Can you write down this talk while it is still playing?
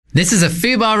This is a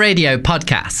Fubar Radio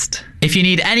podcast. If you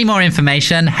need any more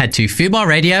information, head to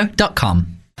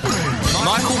fubarradio.com.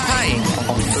 Michael Payne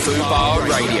on Fubar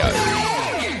Radio.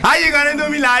 How you gonna do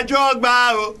me like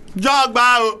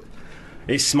Drogba?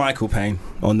 It's Michael Payne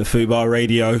on the Fubar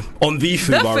Radio. On the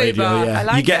Fubar Radio, yeah.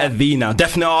 Like you get it. a V now.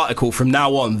 Definite article from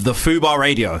now on. The Fubar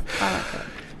Radio. I like it.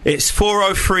 It's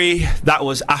 4:03. That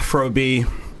was Afro B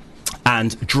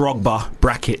and Drogba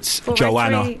brackets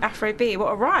Joanna. Afro B.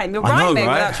 What a rhyme. You're I know, rhyming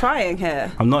right? without trying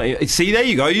here. I'm not. See, there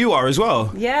you go. You are as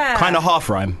well. Yeah. Kind of half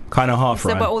rhyme.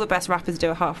 So, but all the best rappers do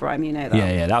a half rhyme, you know that.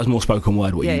 Yeah. That was more spoken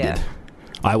word what you Yeah. did.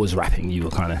 I was rapping. You were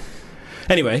kind of.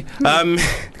 Anyway,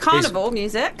 Carnival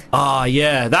music.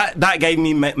 yeah, that gave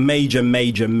me major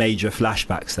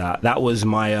flashbacks. That was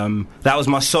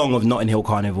my song of Notting Hill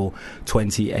Carnival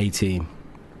 2018.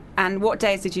 And what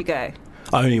days did you go?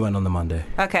 I only went on the Monday.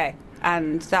 Okay.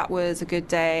 And that was a good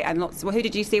day. And lots. Well, who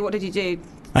did you see? What did you do?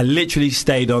 I literally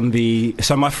stayed on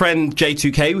so my friend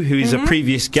J2K, who is a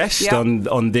previous guest Yep.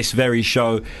 on this very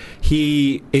show,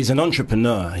 he is an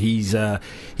entrepreneur. He's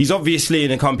obviously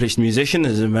an accomplished musician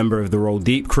as a member of the Roll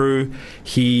Deep crew.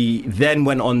 He then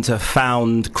went on to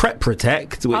found Crep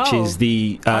Protect, which is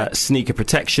the sneaker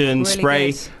protection Really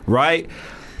spray, good. right?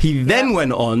 He then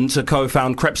went on to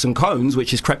co-found Crepes and Cones,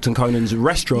 which is Crepes and Conan's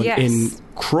restaurant Yes. in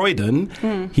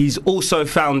Croydon. He's also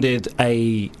founded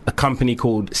a company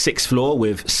called Sixth Floor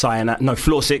with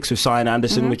Floor 6 with Cyan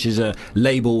Anderson, which is a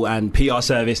label and PR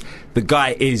service. The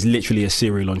guy is literally a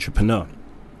serial entrepreneur.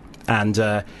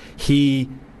 And he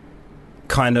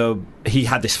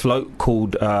had this float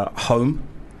called Home.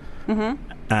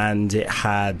 And it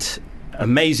had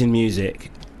amazing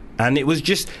music. And it was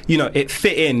just, it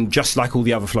fit in just like all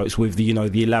the other floats with the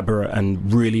elaborate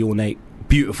and really ornate,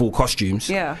 beautiful costumes.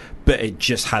 Yeah. But it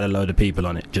just had a load of people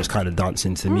on it, just kind of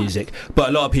dancing to the music. But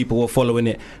a lot of people were following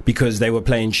it because they were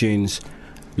playing tunes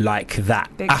like that.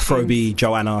 Big Afro B, tunes.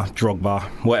 Joanna, Drogba,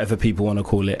 whatever people want to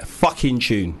call it. Fucking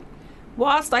tune.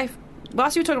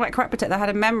 Whilst you were talking about Crep Protect, I had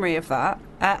a memory of that.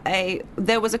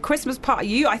 There was a Christmas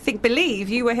party. Believe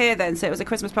you were here then, so it was a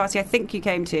Christmas party I think you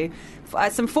came to.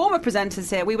 Some former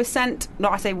presenters here. We were sent,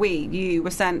 you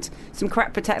were sent some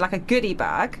Crep Protect, like a goodie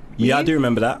bag. Yeah, I do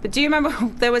remember that. But do you remember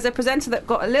there was a presenter that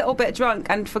got a little bit drunk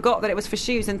and forgot that it was for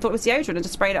shoes and thought it was deodorant and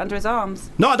just sprayed it under his arms?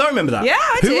 No, I don't remember that. Yeah,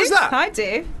 I do. Who was that? I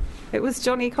do. It was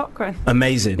Johnny Cochran.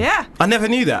 Amazing. Yeah. I never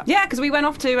knew that. Yeah, because we went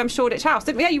off to Shoreditch House,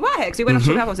 didn't we? Yeah, you were here because we went off to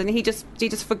Shoreditch House and he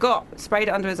just forgot, sprayed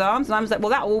it under his arms, and I was like, well,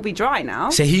 that will all be dry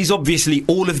now. So he's obviously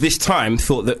all of this time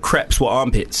thought that crepes were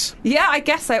armpits. Yeah, I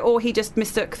guess so. Or he just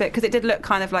mistook that because it did look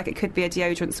kind of like it could be a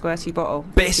deodorant squirty bottle.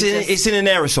 But it's in an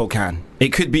aerosol can.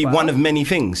 It could be one of many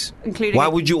things. Including- Why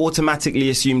would you automatically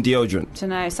assume deodorant? To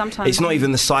know, sometimes It's not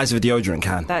even the size of a deodorant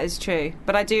can. That is true,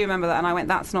 but I do remember that, and I went,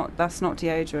 "That's not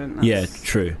deodorant." Yeah,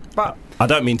 true. But I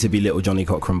don't mean to be little Johnny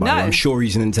Cochran, by the way. No. I'm sure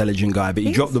he's an intelligent guy, but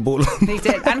he dropped the ball. he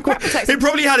did, and Crep Protect. It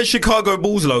probably had a Chicago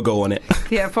Bulls logo on it.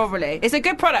 Yeah, probably. It's a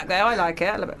good product though. I like it.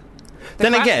 I love it.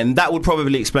 Then again, that would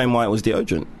probably explain why it was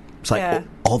deodorant. It's like Yeah.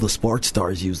 all the sports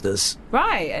stars use this.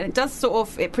 Right, and it does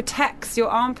it protects your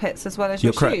armpits as well as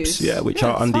Your your crepes, shoes. yeah, which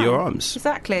are it's under fine. your arms.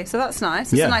 Exactly. So that's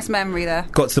nice. It's Yeah. a nice memory there.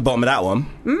 Got to the bottom of that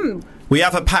one. We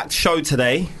have a packed show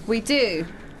today. We do.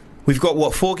 We've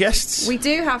got, 4 guests? We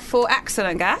do have 4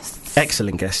 excellent guests.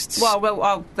 Excellent guests. Well,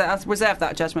 I'll reserve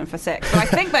that judgment for 6. But I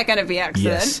think they're going to be excellent.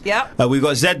 Yes. Yep. We've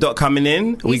got Z. coming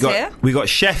in. He's here. We got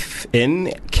Chef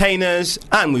in, Kaners,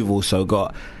 and we've also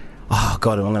got... Oh,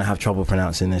 God, I'm going to have trouble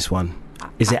pronouncing this one.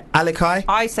 Is it Alakai?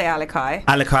 I say Alakai.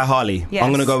 Alakai Harley. Yes.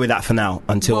 I'm going to go with that for now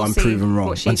until We'll I'm see proven wrong.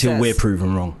 what she Until says. we're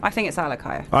proven wrong. I think it's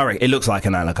Alakai. All right, it looks like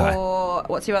an Alakai. Or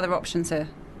what's your other options here?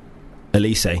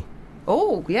 Elise.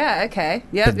 Oh, yeah, okay.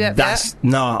 Yeah, But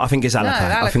no, I think it's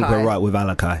Alakai. I think we're Alakai. right with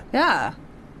Alakai. Yeah.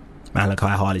 Alakai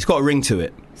Harley. It's got a ring to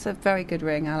it. It's a very good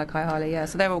ring, Alakai Harley, yeah.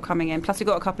 So they're all coming in. Plus we've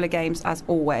got a couple of games, as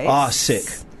always. Sick.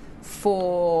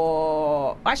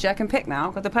 Actually, I can pick now,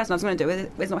 because the person I was going to do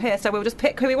it is not here, so we'll just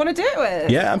pick who we want to do it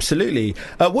with. Yeah, absolutely.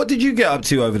 What did you get up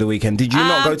to over the weekend? Did you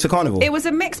not go to Carnival? It was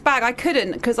a mixed bag. I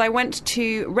couldn't, because I went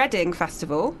to Reading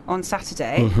Festival on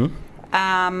Saturday,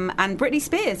 and Britney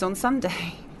Spears on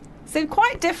Sunday. So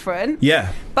quite different.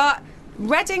 Yeah. But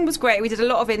Reading was great. We did a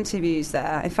lot of interviews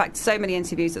there. In fact, so many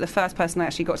interviews that the first person I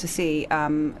actually got to see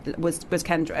was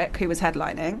Kendrick, who was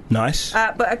headlining. Nice.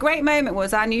 But a great moment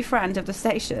was our new friend of the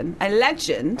station, a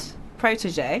legend,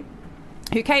 Protege,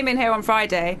 who came in here on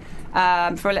Friday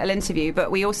for a little interview,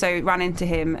 but we also ran into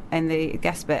him in the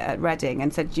guest bit at Reading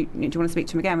and said, do you want to speak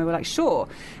to him again? We were like, sure.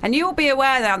 And you'll be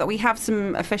aware now that we have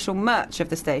some official merch of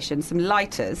the station, some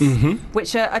lighters,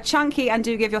 which are chunky and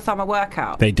do give your thumb a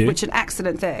workout. They do. Which is an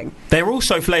excellent thing. They're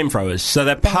also flamethrowers, so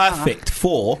they're perfect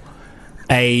for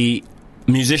a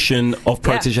musician of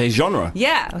Protege's genre.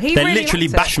 Yeah, he They're really literally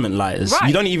liked it. bashment lighters. Right.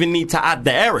 You don't even need to add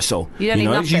the aerosol. You don't need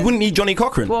know? nothing. You wouldn't need Johnny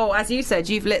Cochran. Well, as you said,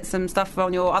 you've lit some stuff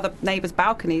on your other neighbours'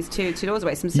 balconies two doors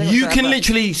away. Some cigarettes You can there,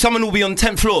 literally, someone will be on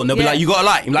 10th floor and they'll be Yeah. like, you got a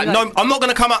light. I'm like, You're no, like- I'm not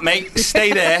going to come up, mate.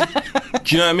 Stay there.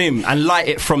 Do you know what I mean? And light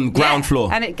it from ground Yeah,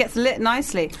 floor. and it gets lit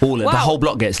nicely. The whole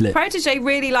block gets lit. Protege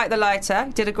really liked the lighter.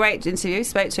 Did a great interview.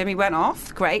 Spoke to him. He went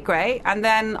off. Great. And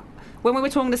then when we were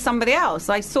talking to somebody else,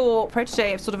 I saw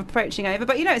Protege sort of approaching over.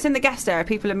 But it's in the guest area.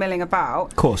 People are milling about.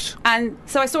 Of course. And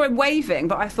so I saw him waving,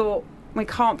 but I thought, we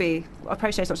can't be.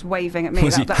 Protege starts waving at me.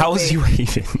 How was he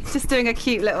waving? Just doing a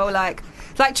cute little like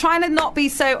trying to not be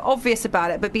so obvious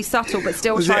about it, but be subtle, but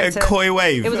still Was trying it a to. coy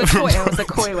wave? It was a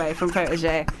coy wave from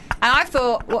Protege. And I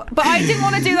thought, but I didn't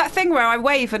want to do that thing where I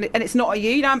wave and it's not a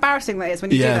you. You know how embarrassing that is when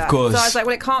you do that. Yeah, of course. So I was like,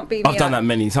 well, it can't be me. I've done that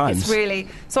many times. It's really.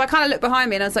 So I kind of looked behind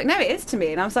me and I was like, no, it is to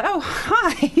me. And I was like, oh,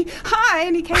 hi.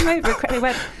 And he came over and he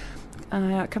went,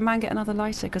 can man get another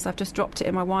lighter? Because I've just dropped it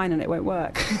in my wine and it won't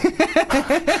work.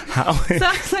 How? So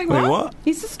I was like, what?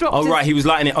 He's just dropped it. Oh, right. He was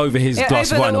lighting it over his glass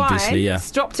of wine, obviously, yeah.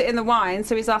 Dropped it in the wine,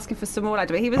 so he's asking for some more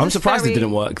lighter. But he was I'm surprised it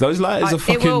didn't work. Those lighters are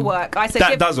fucking... It will work. I said,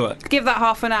 that does work. Give that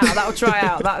half an hour. That'll dry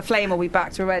out. That flame will be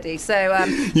backed already. So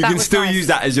you can still use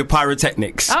that as your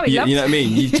pyrotechnics. Oh, you know what I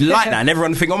mean? You like that, and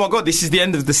everyone think, oh my god, this is the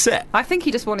end of the set. I think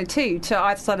he just wanted two to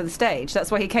either side of the stage.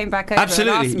 That's why he came back over.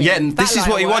 Absolutely, and asked me yeah. And this is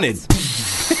what he wanted.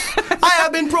 I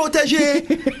have been Protege.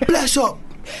 Bless up.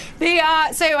 So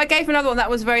I gave him another one that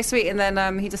was very sweet, and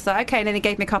then he just said, okay, and then he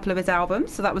gave me a couple of his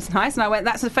albums, so that was nice. And I went,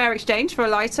 that's a fair exchange for a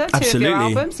lighter. Absolutely. 2 of your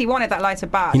albums. He wanted that lighter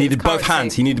back. He needed both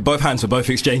hands. He needed both hands for both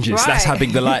exchanges. Right. That's how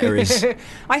big the lighter is.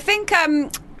 I think.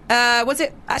 Was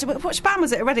it actually, which band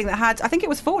was it at Reading that had? I think it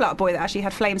was Fall Out Boy that actually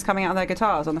had flames coming out of their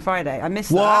guitars on the Friday. I missed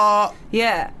that. What?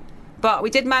 Yeah. But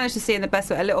we did manage to see in the best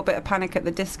way a little bit of Panic at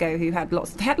the Disco, who had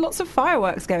lots of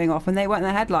fireworks going off, and they weren't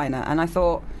the headliner. And I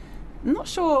thought, I'm not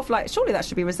sure if surely that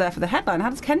should be reserved for the headliner. How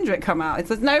does Kendrick come out?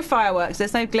 There's no fireworks,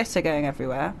 there's no glitter going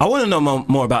everywhere. I want to know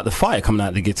more about the fire coming out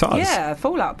of the guitars. Yeah,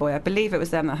 Fall Out Boy. I believe it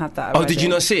was them that had that. Oh, did you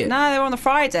not see it? No, they were on the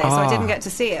Friday, so I didn't get to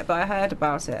see it, but I heard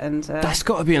about it. And that's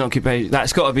got to be an occupation.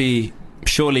 That's got to be.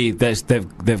 Surely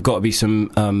they've got to be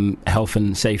some health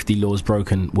and safety laws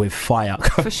broken with fire.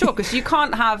 For sure, because you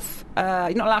can't have.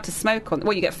 You're not allowed to smoke on.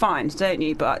 Well, you get fined, don't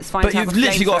you? But it's fine. But you've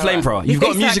literally got a flamethrower. You've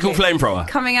got a musical flamethrower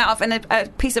coming out of a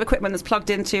piece of equipment that's plugged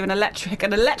into an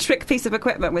electric piece of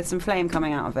equipment with some flame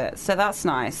coming out of it. So that's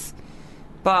nice.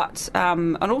 But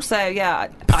and also, yeah,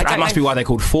 that must be why they're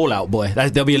called Fallout Boy.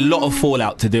 There'll be a lot of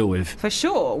fallout to deal with. For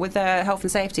sure, with their health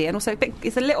and safety, and also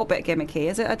it's a little bit gimmicky,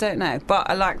 is it? I don't know, but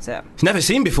I liked it. It's never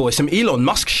seen before. It's some Elon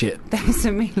Musk shit. There's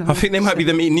some Elon. I think they might be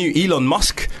the new Elon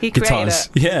Musk guitars.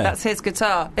 It. Yeah, that's his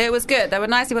guitar. It was good. They were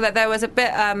nice with it. There was a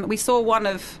bit. We saw one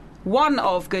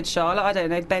of Good Charlotte. I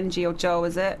don't know, Benji or Joel,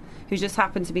 was it? Who just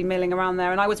happened to be milling around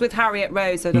there. And I was with Harriet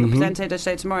Rose, who presented a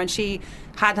show tomorrow, and she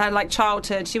had her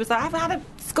childhood. She was like, I've had a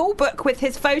school book with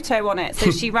his photo on it.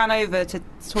 So she ran over to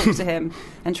talk to him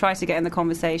and try to get in the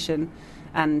conversation.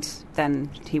 And then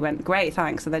he went, great,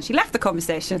 thanks. And then she left the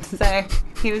conversation. So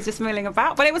he was just milling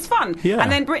about. But it was fun. Yeah.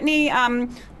 And then Brittany, on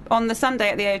the Sunday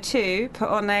at the O2, put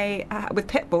on with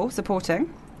Pitbull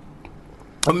supporting.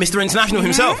 Oh, Mr. International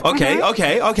himself. Okay.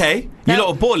 You lot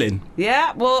are balling.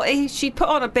 Yeah, well, she put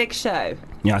on a big show.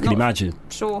 Yeah, I can imagine.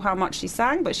 Sure how much she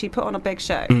sang, but she put on a big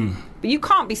show. But you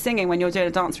can't be singing when you're doing a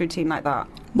dance routine like that.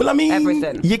 Well, I mean,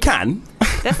 everything. You can.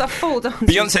 That's a full dance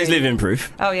Beyonce's routine. living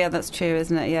proof. Oh yeah, that's true,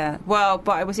 isn't it? Yeah. Well,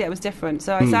 but it was different.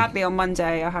 So sadly on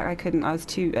Monday I couldn't. I was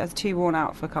too worn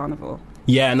out for Carnival.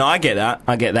 Yeah, no, I get that.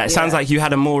 It sounds like you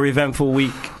had a more eventful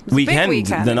weekend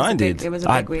than I did. It was a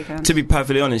big weekend. To be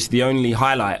perfectly honest, the only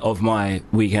highlight of my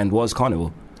weekend was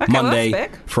Carnival. Okay, Monday, well,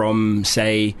 that's big. from,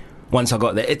 say, once I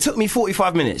got there. It took me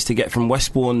 45 minutes to get from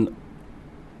Westbourne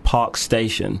Park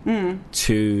Station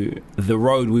to the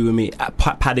road we were meet at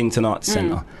Paddington Arts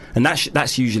Centre. And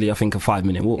that's usually, I think, a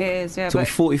 5-minute walk. It is, yeah. It took me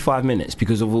 45 minutes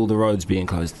because of all the roads being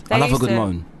closed. I love a good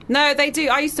moan. No, they do.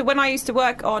 When I used to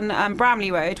work on Bramley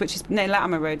Road, which is near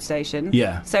Latimer Road Station.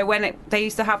 Yeah. So they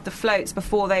used to have the floats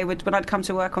before when I'd come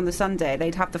to work on the Sunday,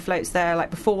 they'd have the floats there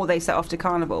before they set off to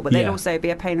Carnival. But they'd also be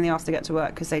a pain in the arse to get to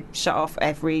work because they'd shut off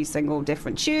every single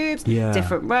different tubes,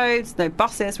 different roads, no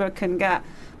buses where I couldn't get.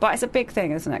 But it's a big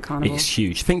thing, isn't it, Carnival? It's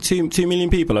huge. I think 2 million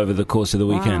people over the course of the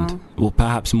weekend, or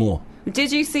perhaps more.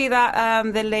 Did you see that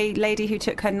the lady who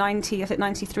took her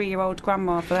 93-year-old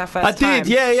grandma for her first time? I did,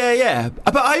 yeah.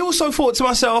 But I also thought to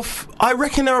myself, I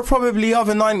reckon there are probably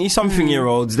other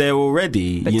 90-something-year-olds there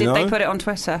already. But did they put it on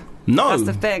Twitter? No. That's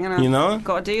the thing, isn't it? You know?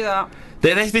 Got to do that.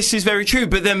 This is very true,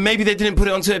 but then maybe they didn't put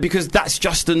it onto it because that's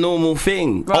just a normal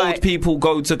thing. Right. Old people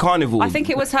go to carnival. I think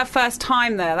it was her first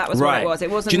time there. That was what it was. It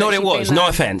wasn't. Do you know what that it she'd was? been No there.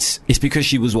 offence. It's because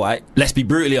she was white. Let's be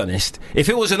brutally honest. If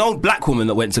it was an old black woman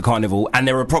that went to carnival, and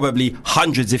there were probably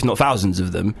hundreds, if not thousands,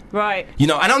 of them, Right. you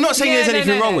know. And I'm not saying Yeah, there's no,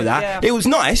 anything no, wrong with that. yeah. It was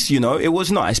nice, you know. It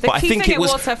was nice, The but I key think thing it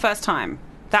was. her first time.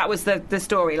 That was the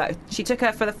story. Like, she took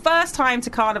her for the first time to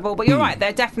carnival. But you're right.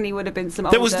 There definitely would have been some.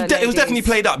 It was older definitely ladies.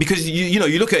 played up because you know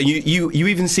you look at it, you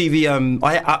even see the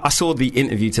I saw the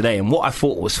interview today, and what I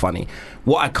thought was funny,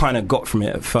 what I kind of got from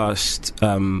it at first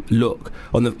look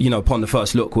on the upon the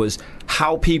first look was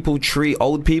how people treat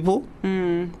old people.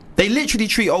 They literally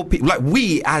treat old people like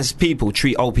we as people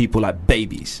treat old people like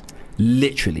babies,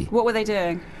 literally. What were they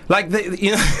doing? Like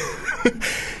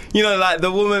you know, like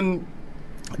the woman.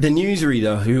 The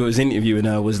newsreader who was interviewing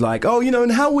her was like, "Oh, you know,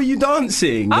 and how were you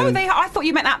dancing?" Oh, And I thought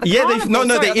you meant at the yeah,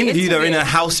 carnival. they interviewed her in a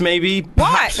house, maybe. Why?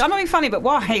 Perhaps. I'm not being funny, but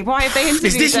why? Why have they interviewed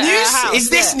Is this her at her news? house? Is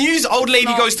this Yeah. news? Old lady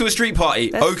Not- goes to a street party.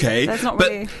 That's- Okay, that's not but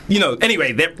really- you know.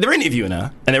 Anyway, they're interviewing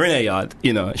her, and they're in her yard.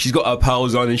 You know, she's got her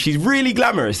pearls on, and she's really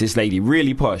glamorous. This lady,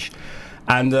 really posh.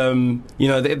 And you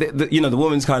know, the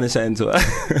woman's kind of saying to her,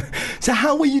 "So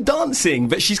how were you dancing?"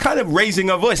 But she's kind of raising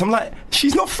her voice. I'm like,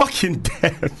 she's not fucking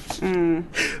deaf.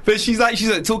 But she's like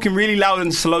talking really loud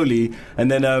and slowly,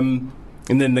 and then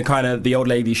the old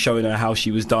lady's showing her how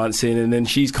she was dancing, and then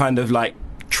she's kind of like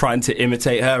trying to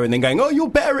imitate her, and then going, "Oh, you're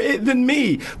better at it than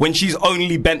me," when she's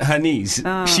only bent her knees.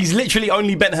 She's literally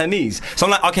only bent her knees. So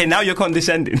I'm like, okay, now you're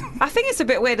condescending. I think it's a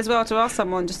bit weird as well to ask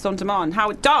someone just on demand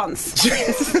how dance.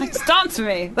 Just dance for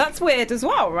me. That's weird as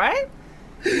well, right?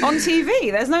 On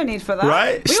TV, there's no need for that.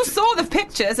 Right. We all saw the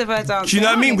pictures of her dancing. Do you know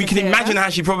what I mean? need We to can see her. imagine how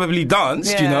she probably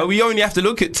danced. You Yeah. know, we only have to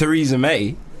look at Theresa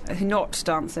May. Not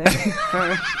dancing.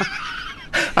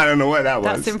 I don't know what that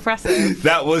was. That's impressive.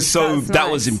 That was that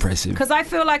was nice. impressive. Because I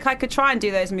feel like I could try and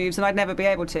do those moves and I'd never be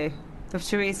able to. With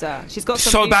Teresa, she's got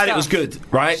some So new bad stuff. it was good,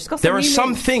 right? She's got There some are new some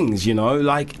moves. things, you know,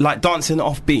 like dancing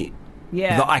offbeat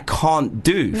Yeah. that I can't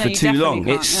do No, for you too definitely long.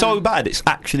 can't, It's yeah. so bad. It's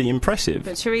actually impressive.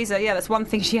 But Teresa, yeah, that's one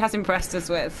thing she has impressed us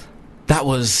with. That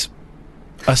was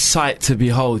a sight to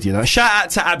behold, you know. Shout out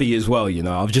to Abby as well, you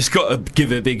know. I've just got to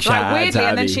give a big shout Like out weirdly, to and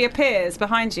Abby. then she appears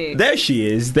behind you. There she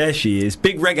is.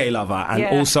 Big reggae lover, and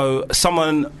Yeah. also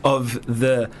someone of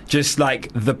the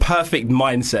the perfect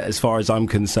mindset as far as I'm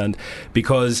concerned.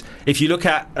 Because if you look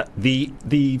at the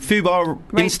Fubar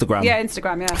Instagram, Yeah,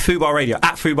 Instagram, yeah. Fubar Radio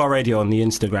at Fubar Radio on the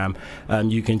Instagram,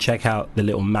 you can check out the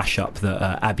little mashup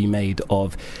that Abby made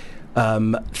of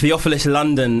Theophilus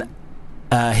London.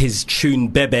 His tune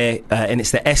Bebe, and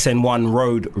it's the SN1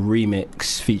 Road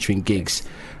remix featuring Gigs.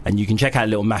 And you can check out a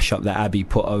little mashup that Abby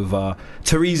put over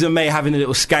Theresa May having a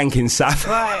little skank in South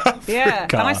Right, yeah.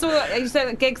 Africa. And I saw that you said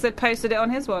that Giggs had posted it on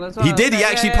his one as well. He did. He So,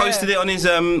 actually posted it on his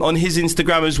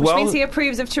Instagram as Which well. means he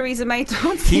approves of Theresa May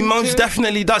dancing. He most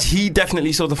definitely does. He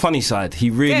definitely saw the funny side. He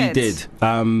really Good. did.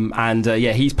 And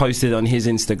he's posted on his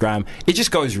Instagram. It just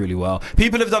goes really well.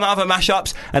 People have done other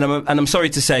mashups, and I'm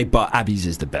sorry to say, but Abby's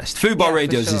is the best. Fubar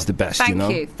Radio's is the best. Thank you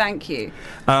know. Thank you.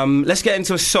 Let's get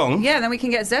into a song. Yeah, then we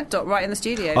can get Z Dot right in the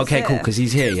studio. Okay, cool, because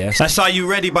he's here, yeah? That's Are You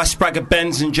Ready by Spragga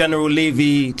Benz and General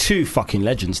Levy. Two fucking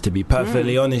legends, to be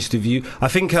perfectly honest with you. I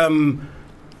think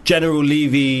General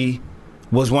Levy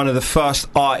was one of the first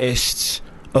artists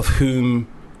of whom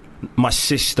my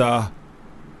sister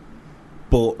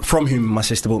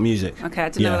bought music. Okay, I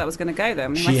didn't know where that was going to go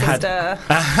then. She had-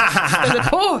 There's a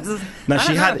pause. No, I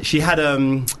don't know. she had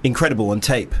Incredible on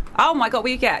tape Oh my god,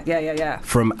 what you get? Yeah.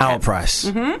 from Our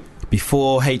Price.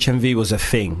 Before HMV was a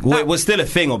thing. Well, it was still a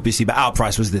thing, obviously, but Our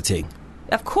Price was the thing.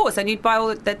 Of course, and you'd buy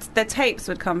all the tapes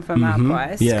would come from Our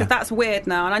Price. yeah. 'Cause that's weird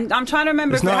now, and I'm trying to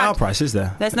remember There's if no it had, Our Price, is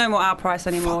there? There's no more Our Price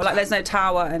anymore. Like there's no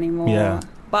Tower anymore. Yeah.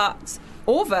 But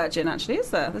or Virgin actually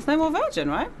is there? There's no more Virgin,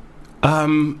 right?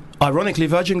 Ironically,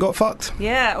 Virgin got fucked.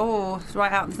 Yeah. Oh,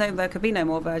 right out. There could be no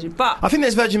more Virgin, but I think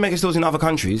there's Virgin megastores in other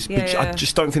countries, but Yeah, I yeah.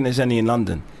 just don't think there's any in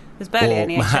London. there's barely or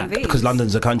any Manhattan, HMVs. because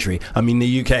London's a country. I mean, the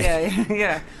UK.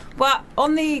 Yeah. But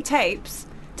on the tapes,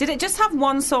 did it just have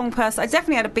one song per side? I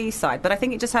definitely had a B side, but I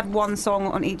think it just had one song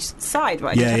on each side,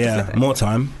 right? You just had to flip it. More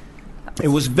time. It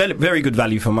was very good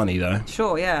value for money, though.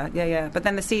 Sure, yeah. But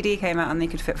then the CD came out and they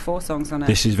could fit 4 songs on it.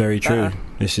 This is very true. Better.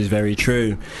 This is very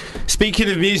true. Speaking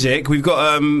of music, we've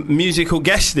got a musical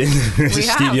guest in the We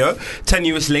have. studio.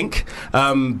 Tenuous link.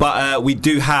 But we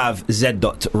do have Z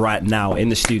Dot right now in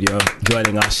the studio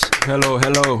joining us.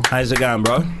 Hello. How's it going,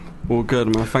 bro? All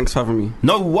good, man. Thanks for having me.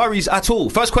 No worries at all.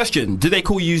 First question. Do they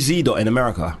call you Z Dot in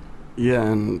America? Yeah,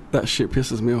 and that shit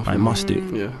pisses me off. It man. must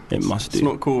do. Yeah. It must do. It's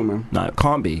not cool, man. No, it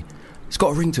can't be. It's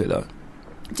got a ring to it, though.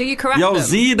 Do you correct Yo, them?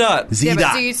 Z that. Yeah, but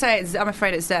Zida. do you say it's, I'm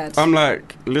afraid it's Z? I'm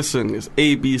like, listen, it's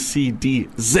A, B, C, D,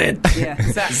 Z. Yeah,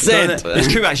 exactly. Z. It's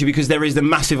true actually, because there is the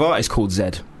massive artist called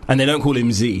Zed, and they don't call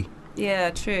him Z. Yeah,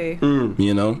 true.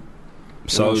 You know,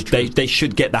 so that's true. they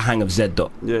should get the hang of Zed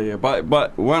dot. Yeah.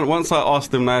 But once I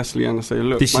ask them nicely and I say,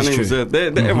 look, This my is name's true. Z,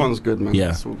 everyone's good, man.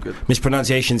 Yeah. It's all good.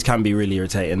 Mispronunciations can be really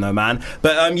irritating, though, man.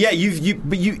 But yeah,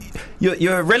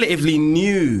 you're a relatively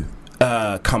new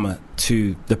comer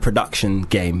to the production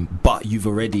game, but you've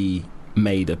already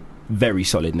made a very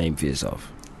solid name for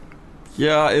yourself.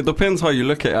 Yeah, it depends how you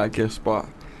look at it, I guess. But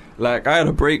like, I had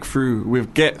a breakthrough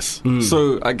with Gets,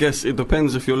 so I guess it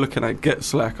depends if you're looking at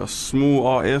Gets like a small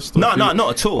artist. No, not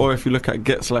at all. Or if you look at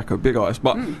Gets like a big artist.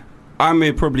 But I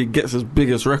made probably Gets'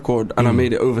 biggest record, and I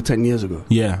made it over 10 years ago.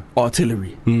 Yeah.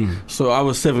 Artillery. So I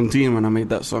was 17 when I made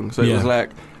that song. So it Yeah. was like,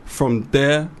 from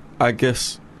there, I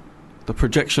guess the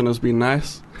projection has been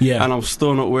nice. Yeah. And I'm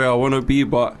still not where I want to be,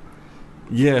 but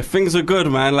yeah, things are good,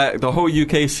 man. Like, the whole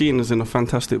UK scene is in a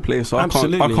fantastic place, so I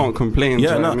can't complain. Yeah,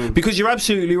 do you know no, what I mean? because you're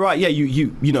absolutely right. Yeah,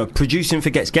 you know, producing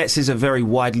for Gets. Gets is a very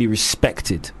widely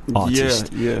respected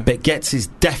artist. Yeah. But Gets is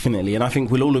definitely, and I think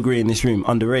we'll all agree in this room,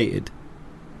 underrated.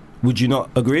 Would you not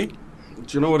agree?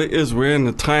 Do you know what it is? We're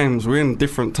in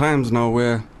different times now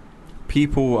where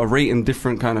people are rating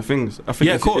different kind of things. I think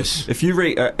Yeah, of course. If you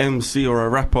rate an MC or a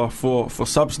rapper for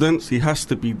substance, he has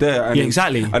to be there. And Yeah,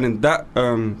 exactly. And in that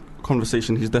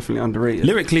conversation, he's definitely underrated.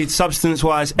 Lyrically,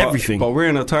 substance-wise, everything. But we're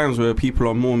in a times where people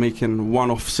are more making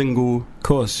one-off single, Of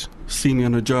course. senior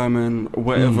in a German,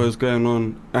 whatever is going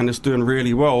on, and it's doing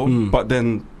really well, but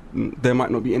then there might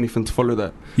not be anything to follow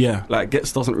that. Yeah. Like,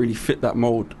 Gets doesn't really fit that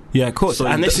mold. Yeah, of course. So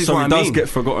And this is so what he I does mean. get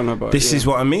forgotten about. This is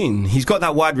what I mean. He's got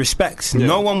that wide respect. Yeah.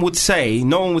 No one would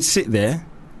sit there,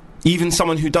 even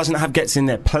someone who doesn't have Gets in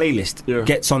their playlist, Yeah.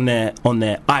 Gets on their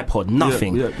iPod,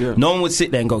 nothing. Yeah. No one would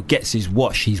sit there and go, Gets is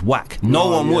wash, he's whack. No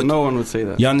one would. No one would say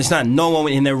that. You understand? No one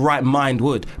in their right mind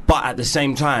would. But at the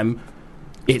same time,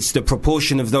 it's the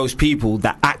proportion of those people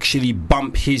that actually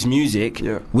bump his music,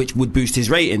 Yeah. which would boost his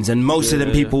ratings. And most of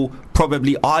them people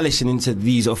probably are listening to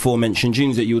these aforementioned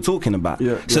tunes that you were talking about.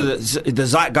 Yeah, So yeah. the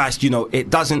zeitgeist, you know,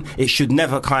 it should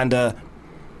never kind of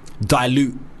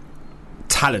dilute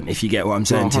talent, if you get what I'm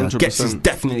saying. No, to you. 100%. Gets is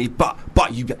definitely, but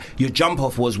your jump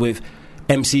off was with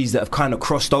MCs that have kind of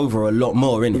crossed over a lot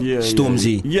more, innit?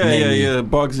 Stormzy. mainly.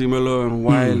 Bugsy Malone,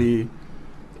 Wiley.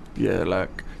 Yeah,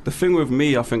 like, the thing with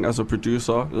me, I think, as a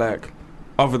producer, like,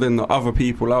 other than the other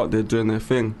people out there doing their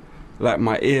thing, like,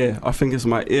 my ear, I think it's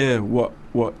my ear what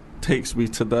takes me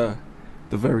to the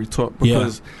very top,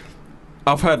 because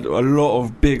I've had a lot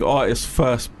of big artists'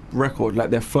 first record, like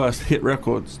their first hit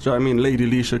records. Do you know what I mean? Lady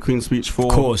Leisha, Queen's Speech 4,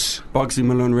 Of course. Bugsy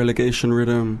Malone, Relegation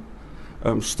Rhythm,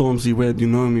 Stormzy, Where Do You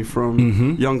Know Me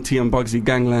From, Young T and Bugsy,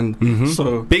 Gangland.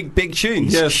 So Big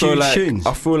tunes. yeah, so Huge like, tunes.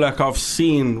 I feel like I've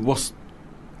seen what's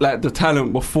like the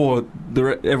talent before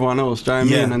everyone else. Do you know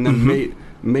what I mean? And then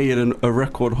made a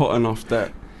record hot enough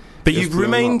that. But Just you've blow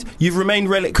remained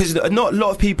relevant, because not a lot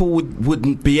of people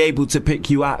wouldn't be able to pick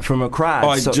you out from a crowd.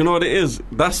 Oh, so do you know what it is?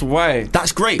 That's why.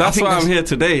 that's great. I That's think why I'm here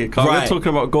today. Cause Right. we're talking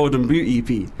about Golden Boot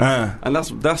EP, Uh, and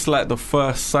that's like the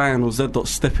first sign of Z Dot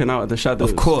stepping out of the shadows.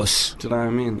 of course. Do you know what I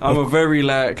mean? I'm a very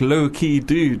like low key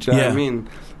dude. Do you know what I mean?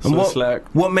 So And it's like,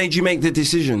 what made you make the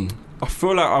decision? I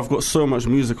feel like I've got so much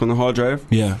music on the hard drive,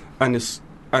 Yeah. and it's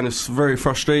very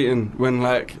frustrating when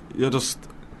like you're just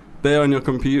there on your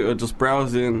computer just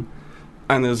browsing,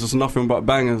 and there's just nothing but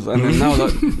bangers. And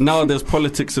then now there's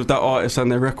politics of that artist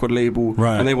and their record label,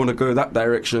 Right. and they want to go that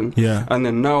direction. Yeah. And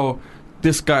then now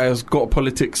this guy has got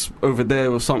politics over there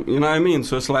or something. You know what I mean?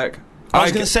 So it's like, I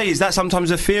was going to say, is that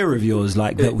sometimes a fear of yours,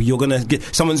 like that you're going to get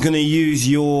someone's going to use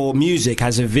your music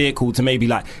as a vehicle to maybe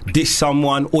like diss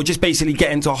someone, or just basically get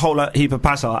into a whole heap of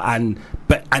passa and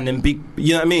then be,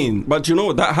 you know what I mean? But you know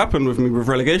what? That happened with me with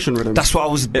Relegation Rhythm. That's what I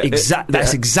was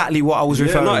That's exactly what I was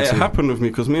referring no, to. it happened with me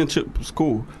because me and Chip was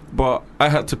cool, but I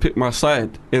had to pick my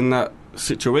side in that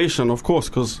situation, of course,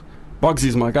 because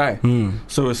Bugsy's my guy.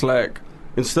 So it's like,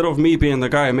 instead of me being the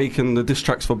guy making the diss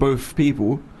tracks for both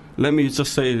people, let me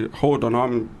just say, hold on,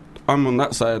 I'm on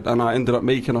that side, and I ended up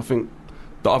making, I think,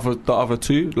 the other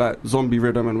two, like Zombie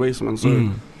Rhythm and Wasteman.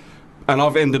 So, and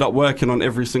I've ended up working on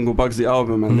every single Bugsy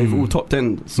album, and they've all top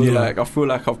 10. So like, I feel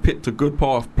like I've picked a good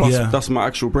path. Plus, that's my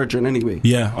actual brethren anyway.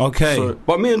 Yeah. Okay. So,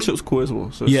 but me and Chip's cool as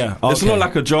well. So it's okay. not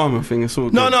like a drama thing. It's all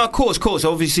good. No, of course.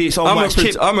 Obviously, it's all I'm much.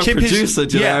 I'm a Chip producer. is,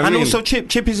 do you know what I and mean? also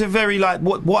Chip is a very like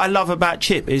what I love about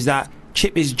Chip is that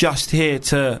Chip is just here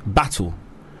to battle.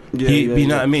 You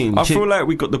know what I mean? I Chip, feel like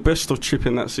we got the best of Chip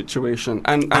in that situation,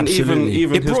 and absolutely.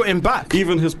 even it brought him back.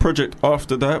 Even his project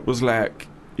after that was like,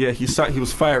 Yeah, he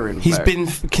was firing. He's like, been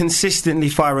consistently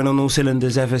firing on all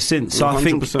cylinders ever since. So I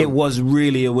think 100%. it was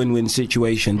really a win-win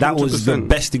situation. That was the 100%.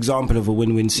 best example of a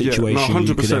win-win situation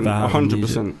you could ever have.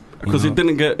 100%. Because it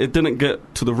didn't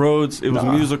get to the roads. It was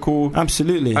musical.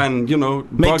 Absolutely. And, you know,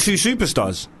 Made two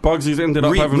superstars. Bugsy's ended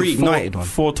up having reignited one.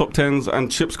 4 top 10s,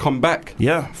 and Chip's come back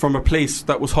Yeah. from a place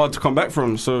that was hard to come back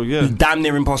from. So, yeah. Damn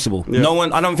near impossible. Yeah. No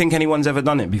one. I don't think anyone's ever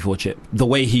done it before, Chip. The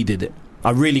way he did it. I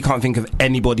really can't think of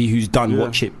anybody who's done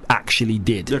what Chip actually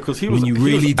did. Yeah, because he was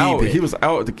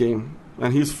out of the game,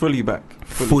 and he's fully back.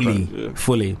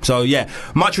 Fully. So, yeah,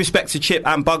 much respect to Chip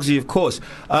and Bugsy, of course.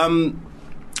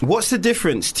 What's the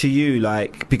difference to you,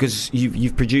 like, because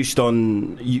you've produced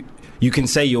on you can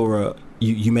say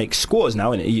you make scores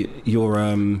now, innit?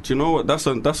 You're Do you know what? That's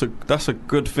a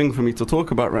good thing for me to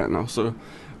talk about right now. So,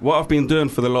 what I've been doing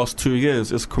for the last 2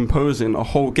 years is composing a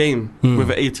whole game with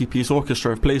an 80-piece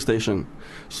orchestra of PlayStation.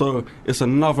 So it's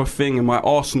another thing in my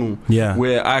arsenal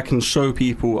where I can show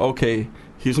people, okay,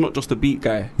 he's not just a beat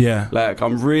guy. Yeah. Like,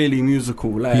 I'm really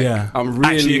musical. Like, I'm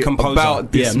really actually a composer.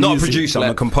 about this not a music. producer, like,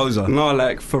 I'm a composer. No,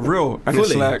 like, for real. And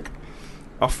it's like,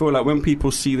 I feel like when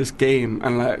people see this game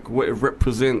and, like, what it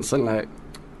represents and, like,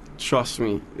 trust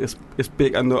me, it's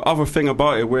big. And the other thing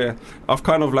about it, where I've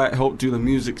kind of like helped do the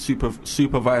music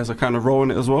supervisor kind of role in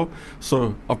it as well.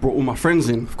 So I've brought all my friends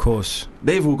in. Of course,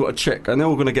 they've all got to check, and they're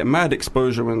all going to get mad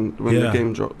exposure when the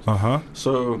game drops.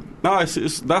 So now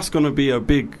that's going to be a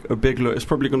big look. It's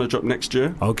probably going to drop next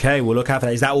year. Okay, well, look out for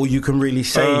that. Is that all you can really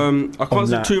say? I can't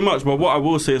say too much, but what I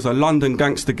will say is a London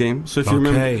gangster game. So if you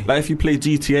remember, like if you play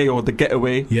GTA or The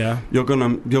Getaway, you're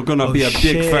gonna be a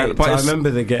big fan. But I remember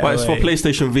The Getaway. But it's for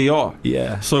PlayStation VR.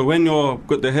 Yeah. So when you're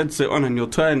got the headset on and you're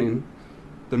turning,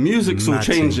 the music's all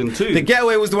changing too. The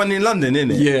Getaway was the one in London,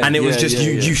 innit? Yeah. And it was just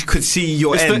you could see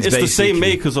your ends. It's the same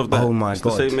makers of that. Oh my god. It's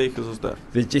the same makers of that.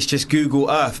 It's just Google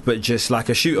Earth, but just like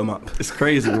a shoot 'em up. It's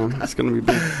crazy, man. It's gonna be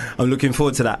big. I'm looking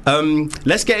forward to that.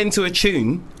 Let's get into a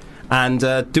tune. And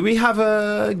do we have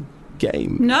a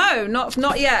game? No,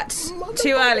 not yet.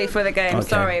 Too early for the game. Okay.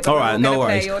 Sorry. But all right, no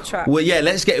worries. Play your track. Well, yeah,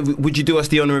 let's get. Would you do us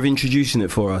the honour of introducing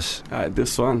it for us?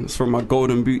 This one, it's from my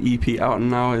Golden Boot EP out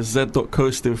now. It's Z.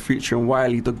 Coasting featuring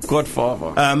Wiley, the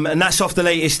Godfather. And that's off the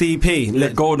latest EP.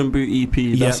 The Golden Boot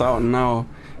EP. That's out now.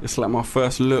 It's like my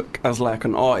first look as like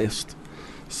an artist.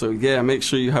 So yeah, make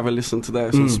sure you have a listen to that.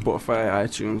 It's on Spotify,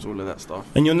 iTunes, all of that stuff.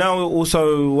 And you're now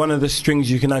also one of the strings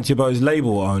you can add to your bow's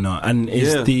label owner. And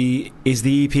is the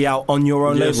EP out on your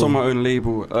own label? Yeah, it's on my own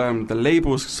label. The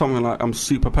label is something like I'm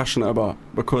super passionate about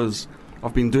because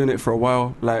I've been doing it for a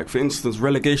while. Like, for instance,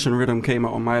 Relegation Rhythm came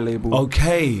out on my label.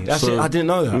 Okay, that's it. I didn't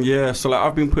know that. Yeah, so like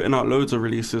I've been putting out loads of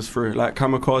releases through. Like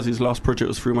Kamikaze's last project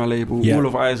was through my label. All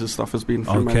of Eyes' stuff has been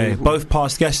through my label. Both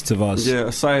past guests of ours. Yeah,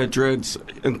 Asaya Dreads,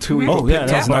 until he got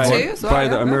picked up by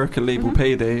the American label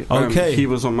Payday. He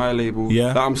was on my label.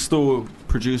 Yeah, I'm still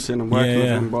producing and working with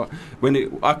him, but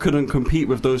I couldn't compete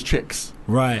with those chicks.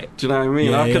 Right. Do you know what I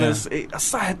mean? I couldn't say,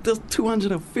 Asaya does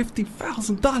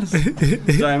 $250,000. Do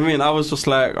you know what I mean? I was just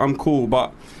like, I'm cool,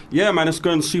 but yeah, man, it's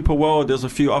going super well. There's a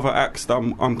few other acts that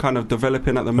I'm kind of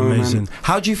developing at the moment. Amazing.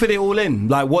 How do you fit it all in?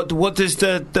 Like, what does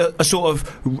the a sort of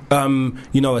a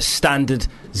standard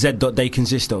Z.day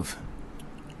consist of?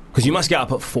 Because you must get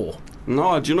up at 4.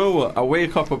 No, do you know what? I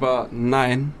wake up about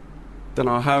 9, then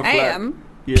I'll have AM?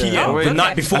 PM, the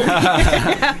night before. Wake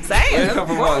up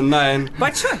about 9.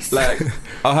 By choice. Like,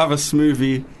 I'll have a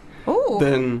smoothie. Ooh.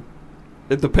 Then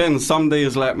it depends. Some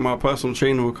days, like, my personal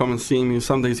trainer will come and see me.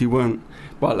 Some days he won't.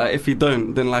 But like, if he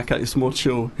don't, then like it's more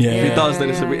chill. Yeah. If he does, then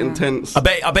it's a bit intense. I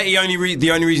bet the only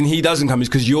reason he doesn't come is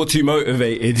because you're too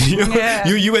motivated.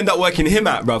 You end up working him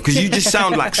out, bro. Because you just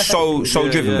sound like so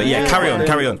driven. But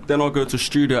carry on. Then I'll go to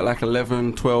studio at like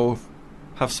 11, 12,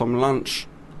 have some lunch.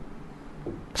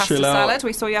 Pasta salad.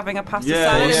 We saw you having a pasta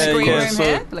salad in the green room so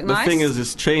here. Look nice. The thing is,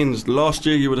 it's changed. Last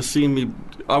year, you would have seen me.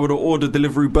 I would have ordered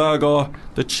delivery burger,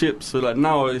 the chips. So like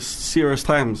now, it's serious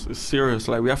times. It's serious.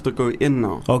 Like we have to go in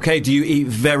now. Okay. Do you eat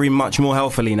very much more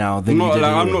healthily now than you did?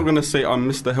 I'm not gonna say I'm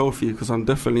Mr. Healthy because I'm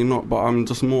definitely not. But I'm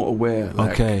just more aware.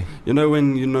 Like, okay. You know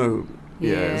when you know.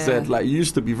 Yeah. Zed. Like you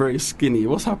used to be very skinny.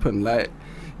 What's happened? Like,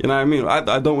 you know what I mean?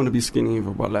 I don't want to be skinny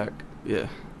either. But like, yeah.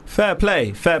 Fair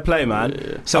play, man.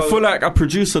 Yeah. So I feel like I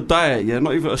produce a diet,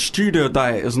 not even a studio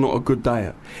diet is not a good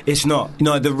diet. It's not.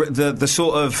 No, the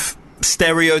sort of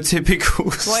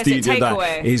stereotypical studio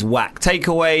diet is whack.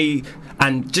 Takeaway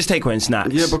and just takeaway and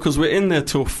snacks. Yeah, because we're in there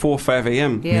till 4, 5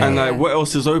 a.m. And like, what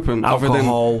else is open Alcohol.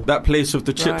 other than that place with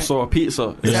the chips or a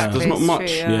pizza? There's not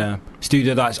much. True,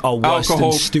 studio diets are worse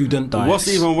than student diets. What's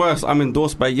even worse, I'm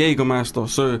endorsed by Jägermeister,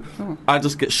 so I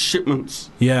just get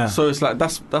shipments. Yeah. So it's like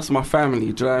that's my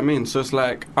family. Do you know what I mean? So it's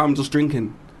like I'm just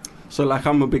drinking. So like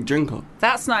I'm a big drinker.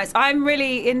 That's nice. I'm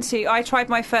really into. I tried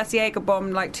my first Jaeger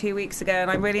bomb like 2 weeks ago, and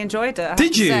I really enjoyed it. I have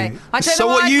Did to you? say. I don't So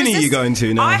know what why I'd uni are you going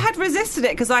to now? I had resisted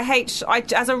it because I,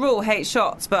 as a rule, hate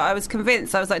shots. But I was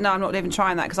convinced. I was like, no, I'm not even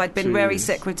trying that because I'd been very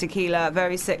sick with tequila,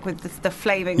 very sick with the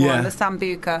flaving Yeah. one, the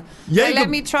sambuca. Jaeger- Let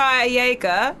me try a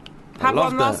Jaeger. Had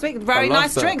love one last that. week. Very I love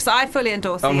nice that. drinks. I fully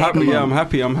endorse. I'm the happy. Jaeger Yeah, bomb. I'm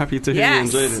happy. I'm happy to hear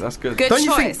Yes. you enjoyed it. That's good. Good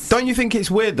choice. Don't you think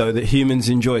it's weird though that humans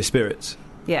enjoy spirits?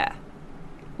 Yeah.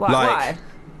 Why? Like- why?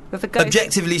 With the ghost.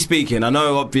 Objectively speaking, I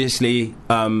know obviously,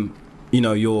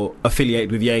 you're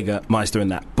affiliated with Jägermeister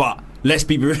and that, but let's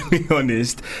be brutally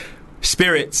honest,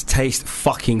 spirits taste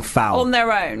fucking foul. on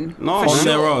their own. No, for on sure.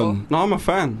 their own. No, I'm a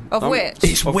fan. Of I'm- which?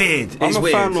 It's weird. I'm It's a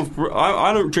weird. fan of.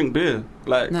 I don't drink beer.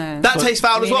 Like No. That tastes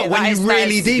foul as Me well neither. when That you is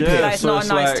really nice. deep Yeah. it. That is not a it's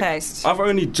nice like, taste. I've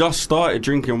only just started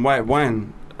drinking white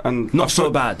wine, and Not I so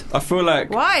feel- bad. I feel like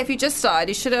Why? If you just started,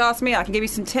 you should have asked me. I can give you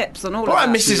some tips on all All right, of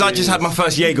that. missus, I just had my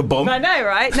first Jaeger bomb. I know,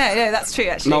 right? No, that's true,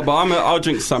 actually. no, but I'll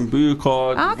drink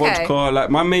sambuca, Okay. vodka.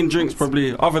 Like my main drinks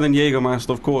probably, other than Jägermeister,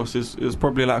 of course, is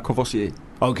probably like Courvoisier.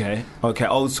 Okay,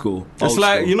 old school. It's Old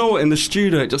like school. you know what, in the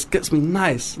studio, it just gets me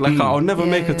nice. Like I'll never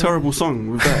make a Yeah. terrible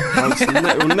song with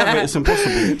that. It will never. It's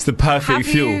impossible. It's the perfect Have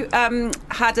fuel. you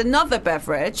had another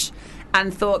beverage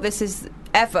and thought this is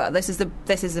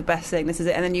the best thing, this is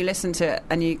it, and then you listen to it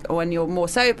and when you're more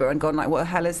sober and gone like, what the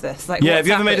hell is this? Like, Yeah, what's have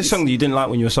you ever made a happened? song that you didn't like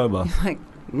when you were sober? Like,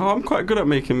 No, I'm quite good at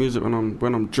making music when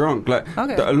I'm drunk. Like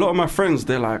Okay. a lot of my friends,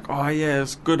 they're like, "Oh yeah,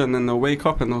 it's good," and then they'll wake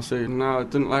up and they'll say, "No, I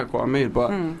didn't like what I made."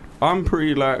 But I'm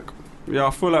pretty like, yeah,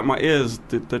 I feel like my ears,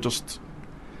 they're just,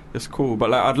 it's cool. But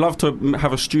like, I'd love to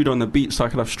have a studio on the beach so I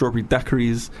could have strawberry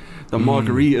daiquiris, the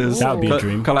margaritas. That would be a Ca-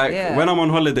 dream. ca- Like Yeah. when I'm on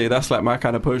holiday, that's like my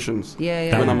kind of potions. yeah,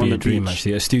 That When would I'm be on a the dream, beach.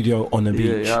 actually. A studio on the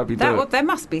beach. Yeah, I'd be dope. there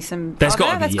must be some. There's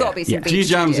gotta be, There's yeah. got to be some Yeah. beach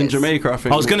G-Jams in studios. Jamaica, I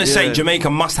think. I was going to say Yeah. Jamaica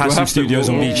must have We'll some have to- studios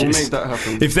on we'll beaches. make that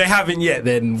happen. If they haven't yet,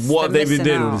 then what have they They're been missing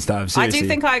doing all out. this time? I Seriously. do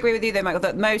think I agree with you though, Michael,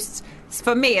 that most,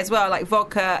 for me as well, like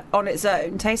vodka on its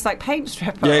own tastes like paint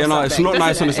stripper. Yeah, or yeah, no, it's something, not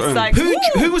nice doesn't on it? its It's own.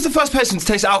 like, Who was the first person to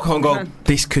taste alcohol and go,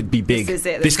 this could be big, This is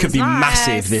it, this this could is be nice.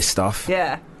 massive, this stuff?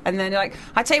 Yeah. And then, like,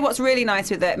 I tell you what's really nice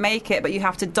with it, make it, but you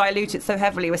have to dilute it so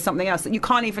heavily with something else that you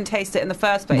can't even taste it in the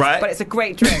first place. Right. But it's a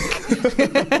great drink.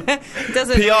 It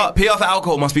doesn't. PR for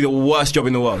alcohol must be the worst job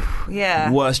in the world. Yeah.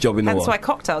 Worst job in the Hence world. why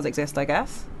cocktails exist, I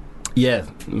guess. Yeah,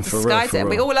 for real, Sky's for it.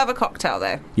 We real. all love a cocktail,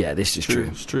 though. Yeah, this is true.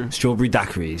 It's true. Strawberry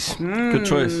daiquiris. Good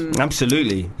choice.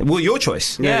 Absolutely. Well, your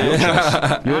choice. Yeah. Your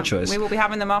choice. Your choice. We will be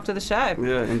having them after the show.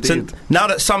 Yeah, indeed. So now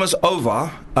that summer's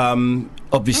over,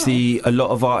 obviously a lot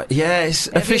of our it's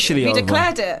officially Have you over.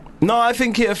 declared it? No, I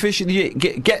think it officially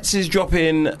Getz is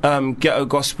dropping Ghetto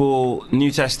Gospel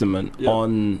New Testament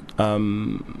on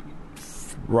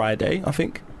Friday, I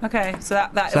think. Okay, so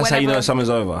that So that's how you know whenever- summer's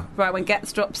over. Right, when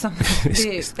Getz drops something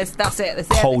new, that's it. It's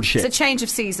cold shit. It's a change of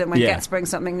season when Yeah. Getz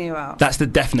brings something new out. That's the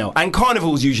death knell, and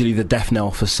Carnival's usually the death knell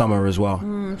for summer as well.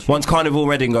 Once Carnival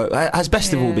Reading has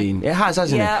Festival Yeah. been? It has,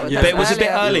 hasn't Yeah, it? it was But it was a bit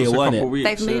earlier. earlier, It was a wasn't couple it? weeks,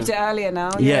 They've moved it earlier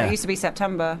now. Yeah. It used to be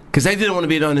September. Because they didn't want to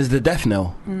be known as the death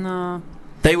knell. No.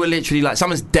 They were literally like,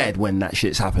 someone's dead when that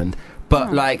shit's happened.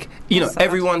 But like, you know, That's sad.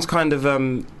 everyone's kind of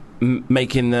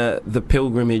making the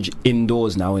pilgrimage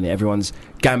indoors now, and everyone's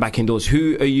going back indoors.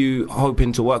 Who are you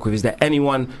hoping to work with? Is there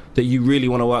anyone that you really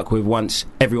want to work with once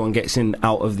everyone gets in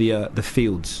out of the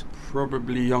fields?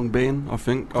 Probably Young Bane, I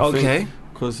think. Okay.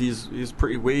 Because he's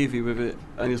pretty wavy with it,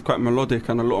 and he's quite melodic,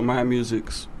 and a lot of my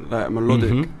music's like melodic.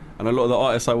 Mhm. And a lot of the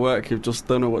artists I work with just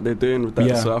don't know what they're doing with that.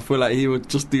 Yeah. So I feel like he would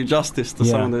just do justice to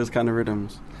Yeah. some of those kind of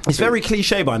rhythms. It's very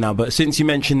cliche by now, but since you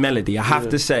mentioned melody, I have Yeah.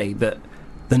 to say that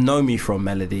the Know Me From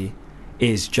melody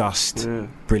is just Yeah,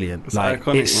 brilliant. It's Like,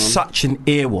 iconic, it's man. such an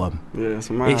earworm. yeah, it's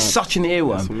mad. It's such an It's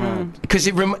earworm. mad. Because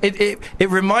it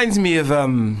reminds me of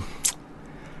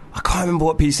I can't remember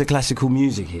what piece of classical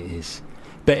music it is,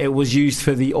 but it was used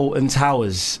for the Alton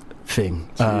Towers thing.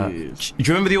 Do Jeez. you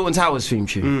remember the Alton Towers theme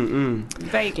tune?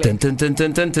 Vaguely. Dun dun dun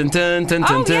dun dun dun dun dun dun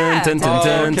Oh, yeah. dun dun Oh,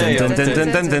 dun okay. dun dun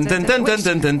dun dun dun dun dun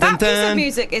dun dun That piece of dun.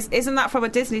 music isn't that from a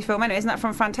Disney film anyway? Isn't that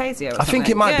from Fantasia? Or I think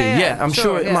something? it might be. Yeah, I'm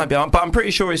sure it yeah. might be, but I'm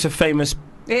pretty sure it's a famous.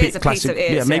 It is a piece of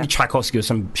it. Yeah, is, maybe Tchaikovsky or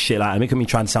some shit like that. Making me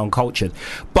try and sound cultured,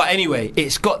 but anyway,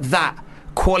 it's got that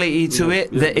quality to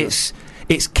it that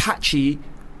it's catchy,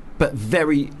 but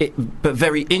very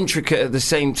intricate at the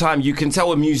same time. You can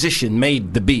tell a musician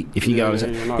made the beat. If you Yeah, go, yeah,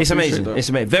 yeah, no, I it's appreciate amazing. that. It's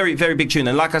amazing. Very very big tune.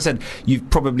 And like I said, you've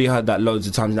probably heard that loads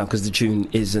of times now because the tune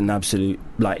is an absolute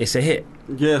it's a hit.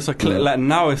 Yeah, it's a like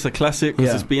now it's a classic because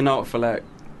Yeah. it's been out for like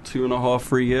 2.5,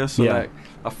 3 years. So like,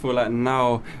 I feel like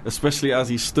now, especially as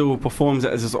he still performs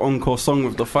it as his encore song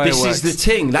with the fireworks. This is the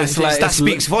thing. That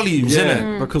speaks volumes, isn't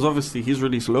it? Because obviously he's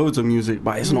released loads of music,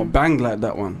 but it's not banged like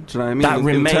that one. Do you know what I mean? That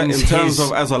remains in terms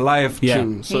of as a live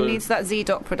tune. So. He needs that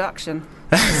Z-Dot production.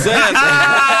 Zed.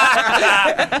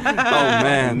 Oh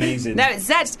man, amazing. No, it's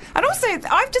Zed, and also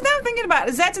I've just now thinking about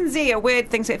it, Z and Z are weird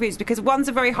things to confuse because one's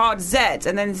a very hard Z,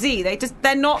 and then Z.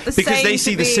 They're not the same. Because they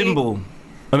see the symbol.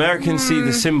 Americans see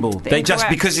the symbol. They just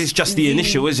because it's just the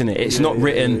initial, isn't it? It's not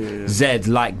written Z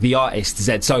like the artist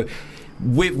Z. So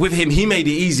with him, he made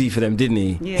it easy for them, didn't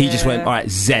he? Yeah. He just went, all right,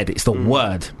 Z. It's the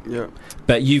word. Yeah.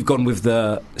 But you've gone with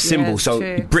the symbol. So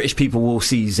true. British people will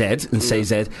see Z and say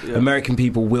Z. Yeah. American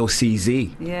people will see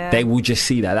Z. Yeah. They will just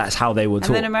see that. That's how they were taught.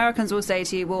 And then Americans will say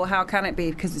to you, well, how can it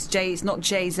be? Because it's not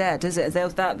JZ, is it?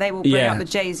 They will bring up the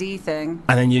JZ thing.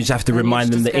 And then you just have to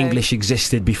remind them that go, English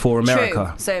existed before America.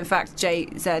 True. So in fact,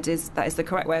 JZ is the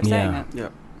correct way of saying it. Yeah.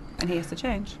 And he has to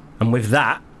change. And with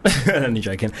that, only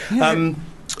joking.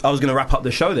 I was going to wrap up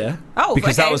the show there. Oh,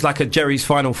 because okay. that was like a Jerry's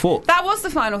final thought. That was the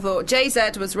final thought.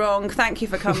 JZ was wrong. Thank you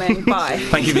for coming. Bye.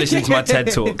 Thank you for listening to my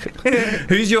TED Talk.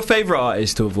 Who's your favourite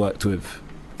artist to have worked with?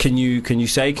 Can you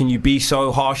be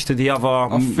so harsh to the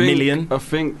other million? I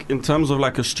think in terms of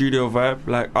like a studio vibe,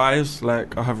 like Eyes,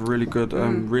 like I have a really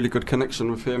good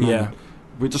connection with him. Yeah. And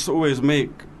we just always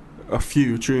make a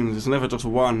few tunes. It's never just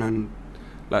one, and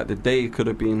like the day could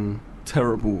have been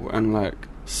terrible, and like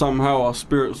somehow our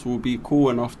spirits will be cool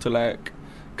enough to like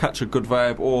catch a good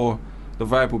vibe, or the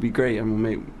vibe will be great and we'll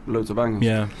make loads of bangers.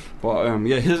 Yeah. But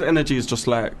his energy is just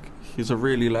like, he's a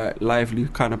really like lively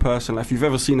kind of person. Like if you've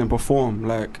ever seen him perform,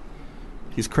 like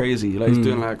he's crazy. Like he's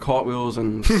doing like cartwheels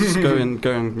and just going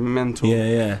mental.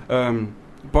 Yeah.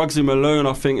 Bugsy Malone,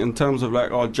 I think in terms of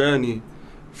like our journey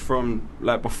from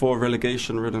like before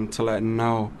Relegation Rhythm to like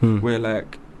now, we're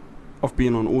like, I've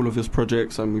been on all of his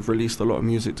projects and we've released a lot of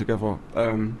music together.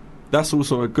 That's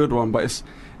also a good one, but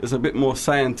it's a bit more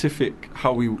scientific.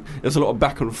 There's a lot of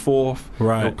back and forth.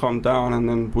 Right. It'll come down and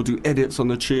then we'll do edits on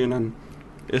the tune, and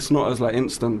it's not as like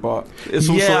instant, but it's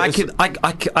also. Yeah,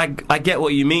 I get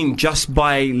what you mean just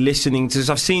by listening to this.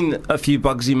 I've seen a few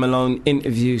Bugsy Malone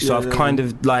interviews, so I've kind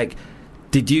of like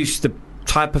deduced the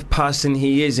type of person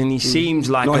he is, and he seems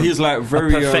like he's like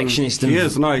very a perfectionist and he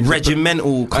is,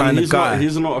 regimental kind of guy.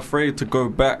 He's not afraid to go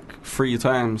back 3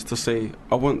 times to say,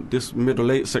 I want this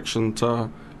middle 8 section to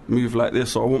move like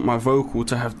this, or I want my vocal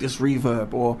to have this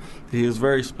reverb, or he is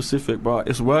very specific, but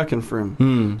it's working for him. Do you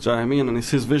know what I mean? And it's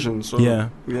his vision. So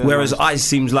whereas Ice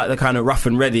seems like the kind of rough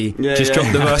and ready,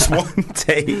 drop the verse one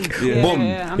take, boom,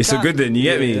 it's a good one. You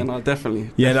get me? Yeah, no, definitely.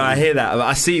 Yeah, no, I hear that.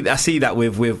 I see that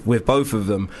with both of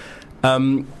them.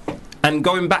 And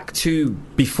going back to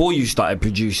before you started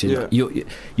producing,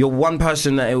 you're one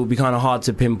person that it would be kind of hard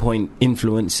to pinpoint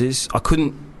influences. I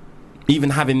couldn't, even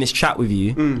having this chat with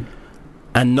you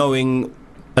and knowing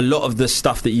a lot of the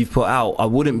stuff that you've put out, I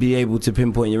wouldn't be able to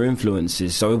pinpoint your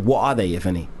influences. So what are they, if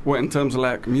any? What, in terms of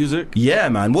like music? Yeah,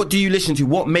 man. What do you listen to?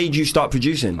 What made you start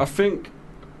producing? I think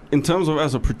in terms of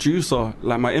as a producer,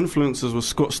 like my influences were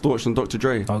Scott Storch and Dr.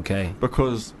 Dre. Okay.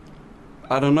 Because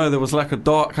I don't know, there was like a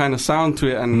dark kind of sound to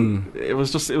it, and it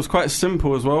was quite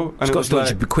simple as well. And Scott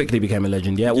Storch quickly became a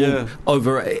legend,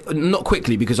 not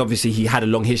quickly, because obviously he had a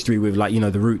long history with like,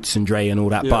 the Roots and Dre and all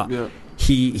that, but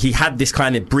he had this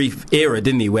kind of brief era,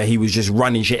 didn't he, where he was just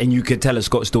running shit and you could tell a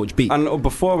Scott Storch beat. And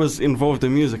before I was involved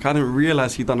in music, I didn't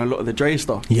realise he'd done a lot of the Dre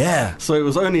stuff. Yeah. So it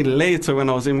was only later when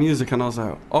I was in music and I was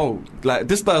like, oh, like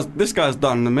this guy's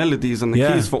done the melodies and the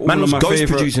keys for all of my favourite,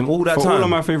 producing all that time. all of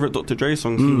my favourite Dr. Dre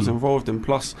songs he was involved in,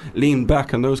 plus Lean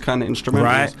Back and those kind of instrumentals.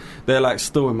 Right. They're like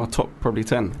still in my top probably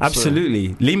 10. Absolutely.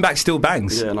 So. Lean Back still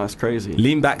bangs. Yeah, no, it's crazy.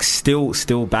 Lean Back still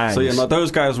bangs. So yeah, no,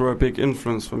 those guys were a big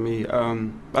influence for me.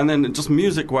 And then just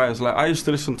music-wise, like I used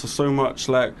to listen to so much.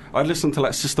 Like I'd listen to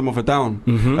like System of a Down,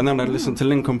 and then I'd listen to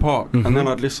Linkin Park, and then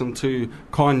I'd listen to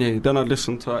Kanye, then I'd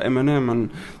listen to Eminem,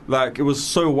 and like it was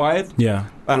so wide. Yeah.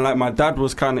 And like my dad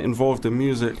was kind of involved in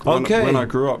music when I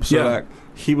grew up, so like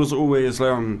he was always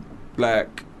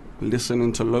like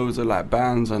listening to loads of like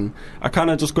bands, and I kind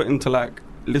of just got into like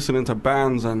listening to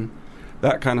bands and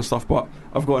that kind of stuff. But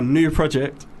I've got a new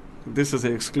project. This is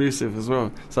an exclusive as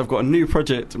well. So I've got a new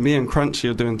project me and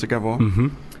Crunchy are doing together.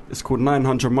 It's called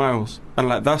 900 Miles, and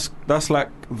like that's like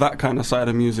that kind of side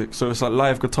of music. So it's like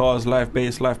live guitars, live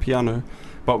bass, live piano,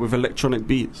 but with electronic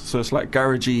beats. So it's like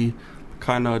garagey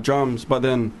kind of drums, but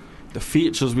then the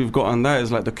features we've got on there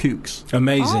is like the Kooks.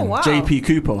 Amazing. Oh, wow. JP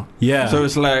Cooper. Yeah. So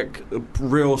it's like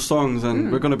real songs,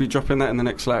 and we're going to be dropping that in the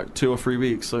next like 2 or 3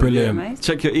 weeks. So Brilliant. yeah,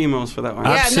 check your emails for that one.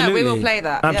 Yeah, Absolutely. no, we will play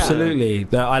that. Absolutely.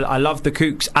 I love the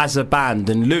Kooks as a band,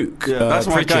 and Luke. Yeah, that's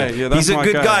my Pritchard. guy. Yeah, that's he's a my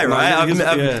good guy, No, right?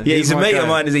 He's a my mate guy. of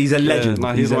mine. He's a legend.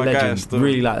 No, he's a my guy legend. still.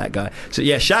 Really like that guy. So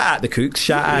yeah, shout out the Kooks.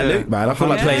 Shout out Yeah. Luke, man. I feel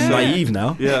like Yeah. playing naive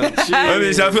now. Yeah. I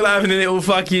mean, so I feel like having a little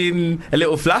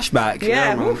flashback.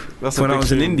 Yeah. man. That's a When I big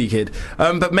was an tune. indie kid.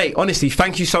 But mate, honestly,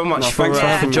 thank you so much No, for thanks for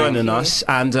having me. joining Thank us.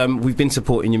 And we've been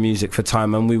supporting your music for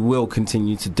time, and we will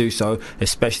continue to do so,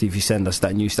 especially if you send us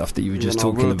that new stuff that you were just Yeah,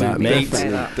 no, talking will do. about, mate.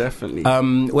 Definitely.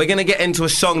 We're going to get into a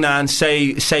song now and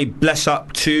say bless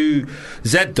up to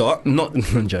Z Dot. Not,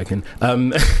 I'm joking.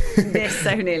 This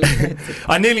so nearly.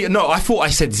 I thought I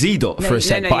said Z Dot for a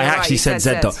sec, no, but I you're actually right, said you Z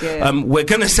said Dot. Zed, yeah. We're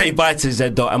going to say bye to Z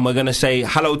Dot, and we're going to say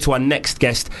hello to our next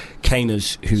guest,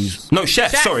 Kaners,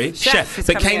 Chef. is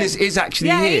But coming Kaners in. is actually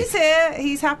Yeah, here. he's here.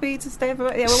 He's happy to stay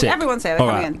for. Yeah, well, Sick. everyone's here. They're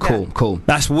All coming right, in. cool.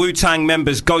 That's Wu-Tang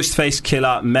members Ghostface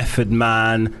Killer, Method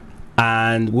Man,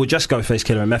 and we'll just Ghostface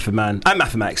Killer and Method Man and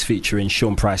Mathematics featuring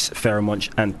Sean Price, Pheromone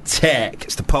and Tech.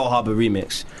 It's the Pearl Harbor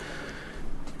remix.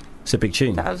 It's a big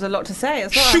tune. That was a lot to say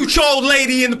as well. Shoot your old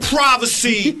lady in the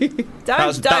privacy. that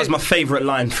was my favourite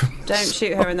line. Don't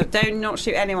shoot her in the. Don't not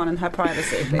shoot anyone in her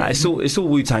privacy. Please. It's all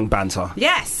Wu-Tang banter.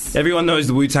 Yes, Everyone knows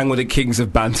the Wu-Tang were the kings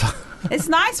of banter. it's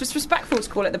nice. It's respectful to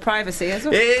call it the privacy as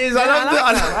well. It is. I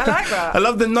like that. I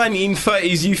love the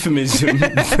 1930s euphemism.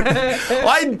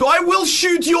 I will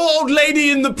shoot your old lady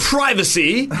in the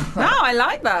privacy No, I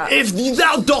like that. if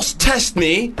thou dost test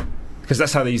me. Because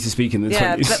that's how they used to speak in the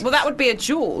Yeah, 20s. well, that would be a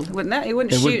duel, wouldn't it? You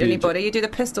wouldn't It would shoot be a anybody. You do the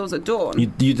pistols at dawn.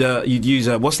 You'd use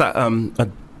what's that?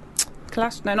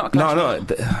 Clash? No, not a clash.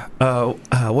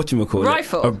 Whatchamacallit?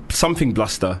 Rifle? Something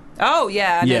bluster. Oh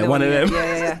yeah, I know Yeah, the one of them.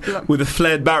 Yeah. With a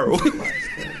flared barrel.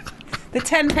 The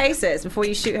 10 paces before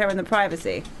you shoot her in the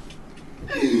privacy.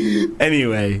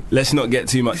 Anyway, let's not get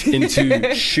too much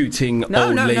into shooting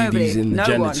old ladies in the no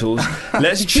genitals.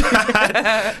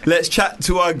 Let's chat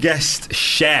to our guest,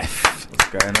 Chef. What's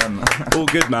going on? All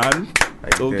good, man.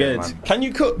 All good. Man? Can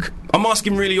you cook? I'm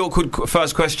asking really awkward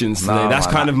first questions today. Nah, That's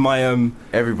man, kind of my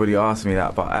Everybody asks me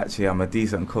that, but actually I'm a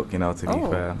decent cook, you know, to be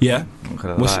fair. Yeah. I'm not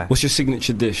gonna What's, lie. what's your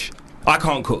signature dish? I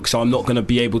can't cook, so I'm not going to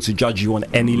be able to judge you on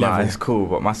any Nah, level. it's cool,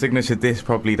 but my signature dish,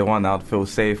 probably the one I'd feel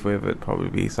safe with, would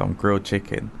probably be some grilled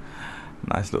chicken,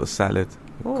 nice little salad,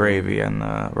 Ooh. gravy and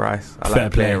rice. I Fair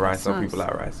like play. plain rice. Some Nice. people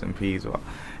like rice and peas, but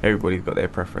everybody's got their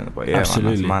preference. But yeah,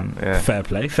 Absolutely. man, yeah. Fair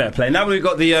play. Now we've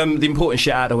got the important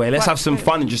shit out of the way. Let's Well, have some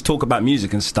fun and just talk about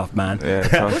music and stuff, man. Yeah,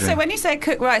 trust Also, me. when you say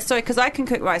cook rice, sorry, because I can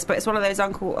cook rice, but it's one of those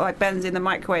Uncle like Ben's in the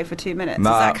microwave for 2 minutes.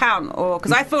 Nah. Does that count? Or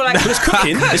because I feel like It's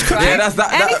cooking. It's cooking. Yeah, that's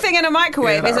that. anything in a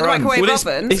microwave yeah, is in a that runs. microwave Well,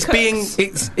 oven.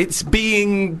 it's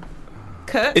being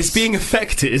cooked. it's being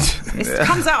affected. It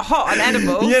comes out hot and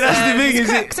edible. Yeah, that's so the thing. it's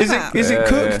Is cooked, it isn't is it Yeah,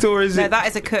 cooked yeah. or is No, it? that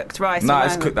is a cooked rice. Nah, at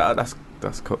it's the cooked. moment.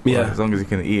 That's cooked. Yeah. As long as you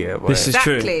can eat it. But This is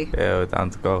true. Exactly. yeah, we're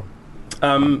down to go.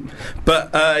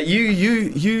 But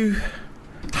you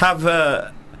have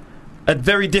a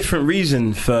very different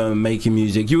reason for making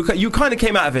music. You kind of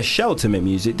came out of a shell to make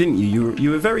music, didn't you? You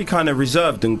were very kind of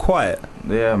reserved and quiet.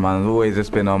 Yeah, man. I've always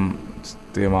just been just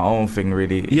doing my own thing,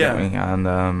 really. You Yeah. get me?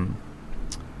 And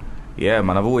yeah,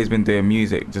 man. I've always been doing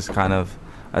music, just kind of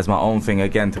as my own thing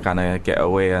again, to kind of get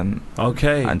away and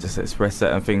Okay. just express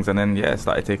certain things. And then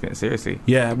started taking it seriously.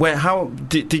 Yeah. How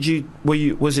did you?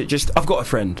 Was it just? I've got a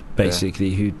friend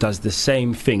basically who does the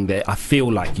same thing that I feel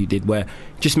like you did, where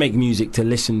just make music to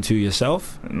listen to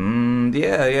yourself.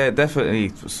 Yeah,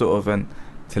 definitely. Sort of, and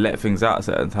to let things out at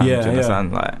certain times. Yeah, do you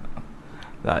understand?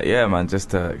 Like, yeah, man.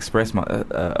 Just to express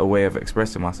a way of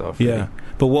expressing myself. Really. Yeah.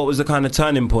 But what was the kind of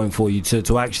turning point for you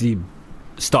to actually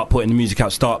start putting the music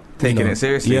out? Start Taking it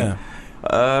seriously. Yeah.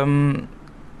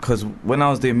 Because when I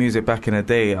was doing music back in the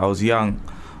day, I was young.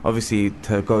 Obviously,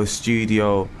 to go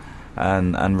studio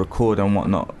and record and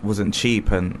whatnot wasn't cheap,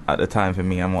 and at the time for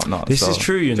me and whatnot. This is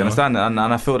true, you do you know. understand? And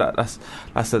I feel that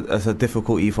that's a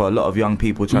difficulty for a lot of young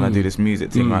people trying to do this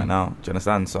music thing right now. Do you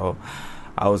understand? So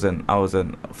I wasn't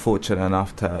fortunate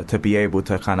enough to be able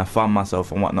to kind of fund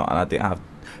myself and whatnot, and I didn't have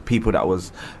people that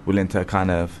was willing to kind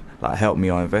of like help me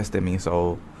or invest in me.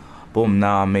 So boom,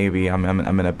 now maybe I'm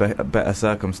in a better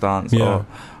circumstance, or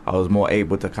I was more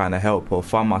able to kind of help or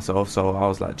fund myself. So I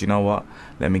was like, do you know what?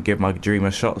 Let me give my dream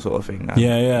a shot, sort of thing. And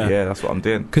yeah, that's what I'm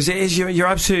doing. Because it is, you're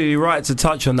absolutely right to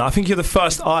touch on that. I think you're the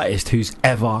first artist who's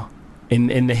ever,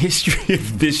 in the history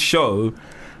of this show,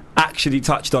 actually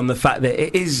touched on the fact that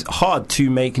it is hard to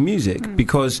make music,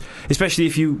 because, especially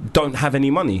if you don't have any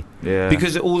money. Yeah.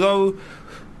 Because although,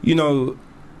 you know,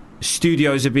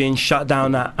 studios are being shut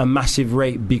down at a massive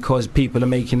rate because people are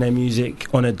making their music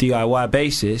on a DIY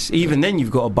basis, even then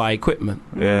you've got to buy equipment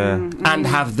and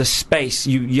have the space.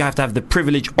 You have to have the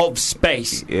privilege of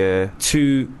space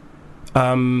to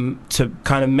kind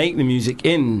of make the music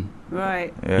in.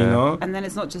 Right. You know? And then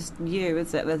it's not just you,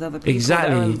 is it? There's other people that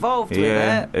are involved with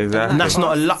it. Exactly. And that's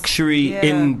not a luxury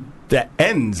in the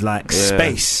ends, like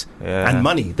space and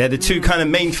money. They're the two kind of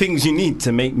main things you need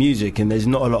to make music, and there's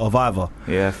not a lot of either.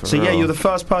 So you're the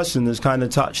first person that's kind of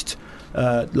touched,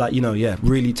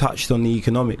 really touched on the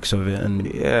economics of it.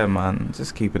 And yeah, man,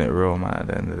 just keeping it real, man. At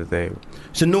the end of the day.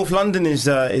 So North London is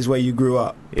where you grew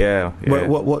up. Yeah.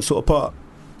 What sort of part?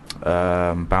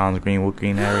 Bounds, Greenwood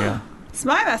Green area.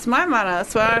 That's my manner.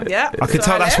 That's where I could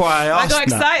tell. That's why I asked. I got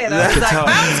excited. I was like,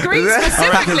 Bounds Green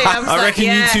specifically. I reckon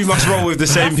you two must roll with the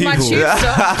same people. My tube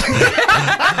stop.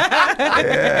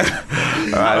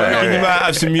 I reckon you might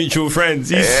have some mutual friends.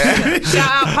 Shout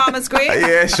out Palmer's Green.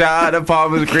 Yeah, shout out to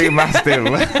Palmer's Green Mastiff.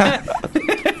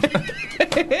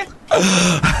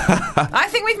 I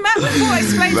think we've met before.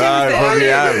 Explain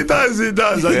everything. It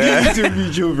does. I give you two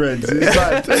mutual friends. It's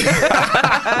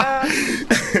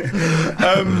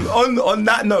on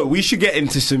that note, we should get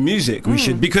into some music. We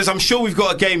should, because I'm sure we've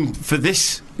got a game for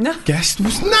this guest.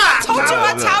 I told you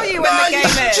I'd tell you when the game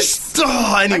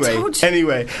is.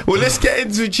 Anyway. Well, let's get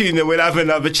into a tune and we'll have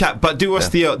another chat. But do us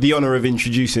the honour of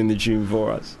introducing the tune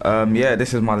for us.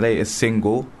 This is my latest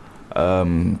single.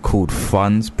 Called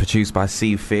Funds, produced by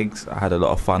C Figs. I had a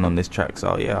lot of fun on this track,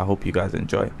 so I hope you guys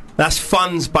enjoy. That's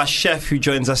Funds by Chef, who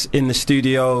joins us in the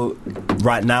studio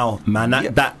right now, man.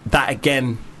 That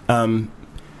again, the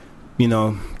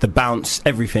bounce,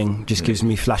 everything just gives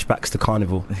me flashbacks to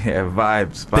Carnival. Yeah,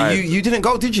 vibes. But you didn't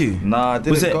go, did you? Nah, I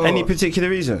didn't. Was it go. any particular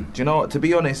reason? Do you know what? To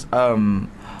be honest, I've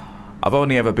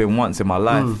only ever been once in my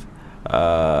life.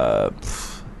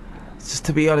 Just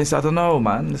to be honest, I don't know,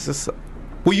 man. It's just.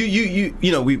 Well,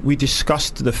 we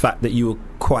discussed the fact that you were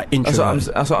quite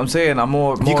introverted. That's what I'm saying. I'm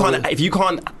more. If you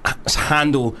can't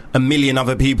handle a million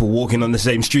other people walking on the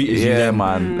same street as you, then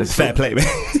man, it's fair play, man.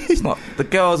 It's not the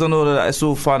girls and all of that. It's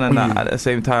all fun and that at the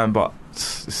same time, but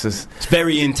it's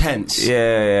very intense.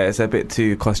 Yeah, it's a bit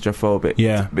too claustrophobic.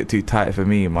 Yeah, a bit too tight for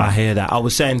me, man. I hear that. I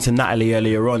was saying to Natalie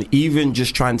earlier on, even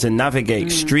just trying to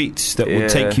navigate streets that would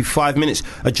take you 5 minutes,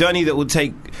 a journey that would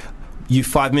take you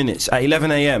 5 minutes. At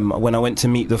 11 a.m. when I went to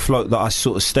meet the float that I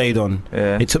sort of stayed on,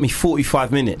 it took me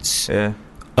 45 minutes to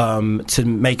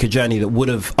make a journey that would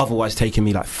have otherwise taken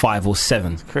me like 5 or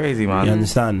 7. It's crazy, man. You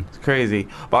understand? It's crazy.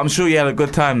 But I'm sure you had a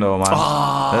good time though, man.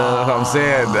 That's what I'm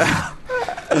saying.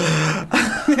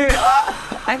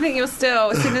 I think you're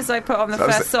still, as soon as I put on the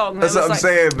first song, that's what I'm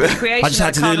saying. I just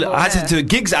had to do a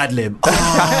gigs ad lib.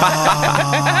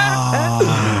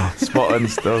 Spot on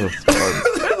still.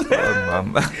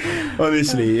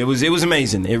 Honestly, it was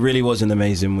amazing. It really was an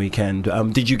amazing weekend.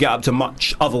 Did you get up to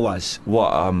much otherwise?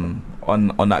 What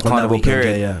on that Carnival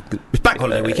period? Yeah. It's bank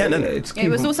holiday weekend, isn't it? It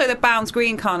was also the Bounds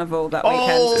Green Carnival that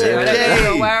weekend too. I don't know if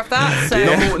you're aware of that.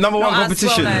 So number one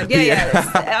competition.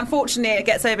 Unfortunately, it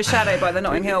gets overshadowed by the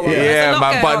Notting Hill one. Yeah,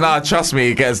 man. But nah, trust me,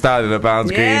 it gets down in the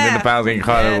Bounds Green, in the Bounds Green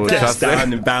Carnival. Gets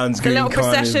down in Bounds Green. The little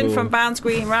procession from Bounds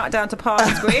Green right down to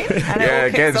Palmer's Green. And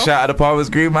again, shout out to Palmer's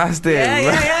Green Mastiff.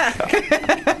 Yeah.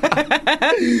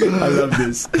 I love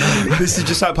this. This is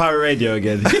just like Pirate Radio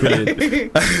again. It's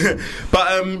brilliant.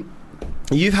 But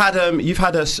you've had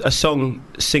a song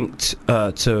synced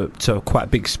to quite a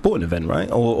big sporting event,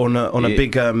 right? Or on a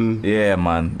big yeah,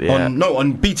 man. Yeah.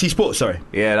 On BT Sports. Sorry.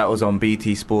 Yeah, that was on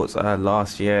BT Sports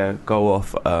last year. Go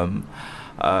off.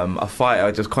 A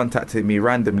fighter just contacted me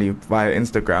randomly via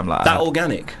Instagram, like that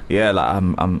organic. Yeah, like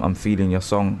I'm feeling your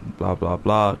song, blah blah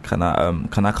blah. Can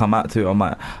I come out to it on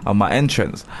my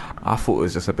entrance? I thought it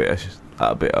was just a bit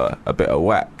of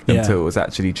whack until it was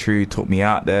actually true. Took me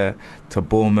out there to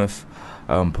Bournemouth.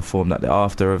 Performed at the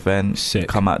after event. Sick.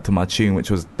 Come out to my tune, which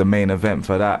was the main event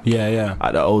for that. Yeah.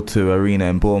 At the O2 Arena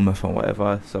in Bournemouth and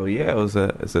whatever. So yeah,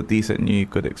 it's a decent new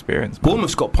good experience. Man.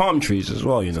 Bournemouth's got palm trees as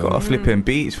well, you know. It's got a flipping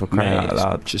beach for crying out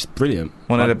loud. Just brilliant.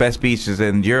 One of the best beaches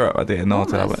in Europe. I didn't know.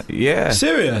 Yeah.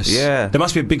 Serious? Yeah. There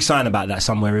must be a big sign about that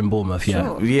somewhere in Bournemouth. Yeah.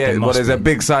 Sure. Yeah. There's a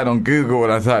big sign on Google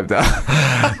when I typed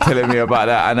that, telling me about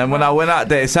that. And then when I went out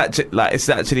there, it's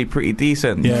actually pretty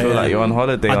decent. You feel like you're on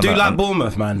holiday. I do like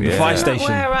Bournemouth, man. The fire station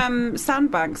location. where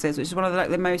Sandbanks is, which is one of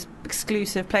the most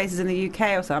exclusive places in the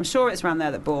UK or so? I'm sure it's around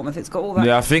there that Bournemouth. It's got all that.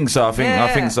 Yeah, I think so. I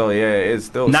think so. Yeah, it is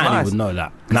still Natalie nice. would know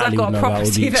that. 'Cause I've Natalie got would a know about all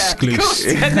property the there. Of course.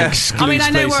 exclusive I mean, I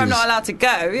know where I'm places. not allowed to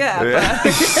go.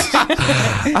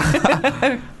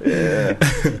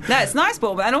 No, it's nice,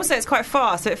 Bournemouth, and also it's quite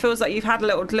far, so it feels like you've had a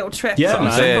little trip. Yeah, sort of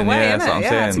that's what I'm saying, away, yeah, innit? that's what I'm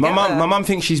saying. to My get mum, there. my mum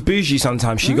thinks she's bougie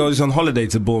sometimes. She goes on holiday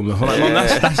to Bournemouth. I'm like, Mum,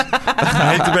 that's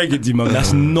I hate to break it to you, Mum.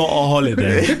 That's not a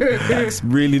holiday. That's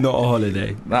really not a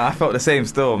holiday. Nah, I felt the same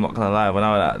still, I'm not going to lie. When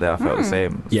I was out there, I felt the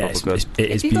same. Yeah, proper it's, good. it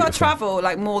is If you've beautiful. got to travel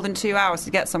like more than 2 hours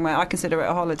to get somewhere, I consider it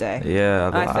a holiday.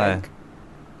 Yeah, I think.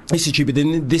 This is true, but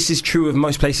then this is true of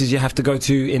most places you have to go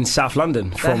to in South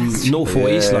London from That's North or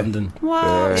Yeah. East London.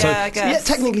 Well, So, yeah, I guess. yeah,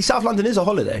 technically South London is a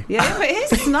holiday. Yeah, but it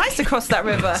is. It's nice to cross that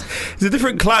river. It's a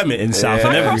different climate in South Yeah.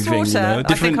 and If I cross everything. water, you know? I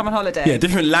Different, think I'm on holiday. Yeah,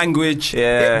 different language.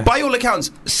 Yeah. By all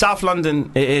accounts, South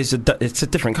London it's a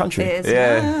different country. It is.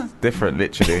 Yeah, different,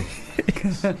 literally.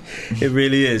 It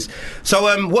really is.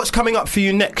 So, what's coming up for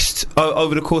you next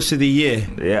over the course of the year?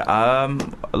 Yeah,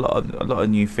 a lot of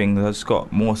new things. I've just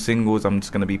got more singles. I'm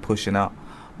just going to be pushing out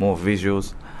more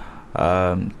visuals.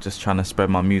 Just trying to spread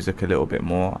my music a little bit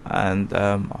more, and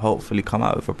hopefully come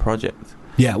out with a project.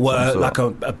 Yeah, well, Some like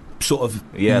a sort of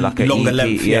Like a longer EP.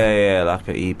 length. Yeah, like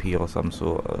an EP or some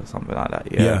sort, or something like that.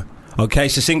 Yeah. Okay,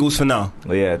 so singles for now.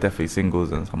 Well, yeah, definitely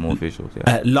singles and some more visuals.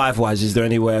 Yeah. Live wise, is there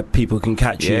anywhere people can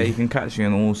catch you? Yeah, you can catch me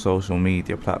on all social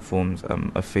media platforms.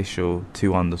 Official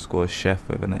 2_chef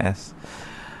with an S.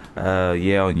 On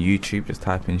YouTube, just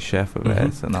type in chef with an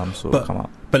S, and I'm sort of come up.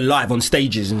 But live on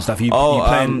stages and stuff. You Oh,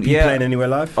 playing playing anywhere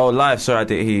live? Oh, live. Sorry, I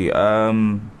didn't hear you.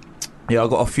 I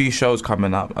got a few shows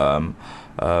coming up.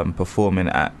 Performing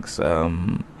acts.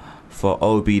 For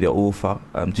OB the author,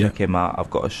 check him out. I've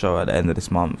got a show at the end of this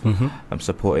month. I'm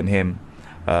supporting him.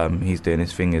 He's doing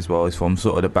his thing as well. He's from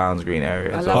sort of the Bounds Green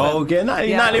area. I so- love Oh, yeah,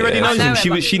 Natalie already I knows know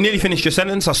him. him. She nearly finished your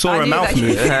sentence. I saw I her knew mouth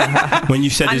that move when you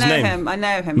said I his know name. him. I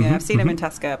know him. Yeah, I've seen him in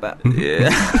Tesco, but yeah.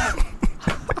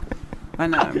 I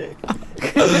know him.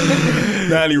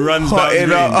 Natalie runs Hot Bounds it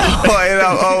Green.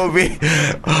 up,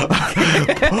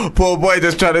 OB. Poor boy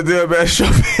just trying to do a bit of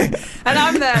shopping. And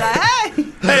I'm there like, hey.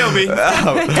 Hey, Obi.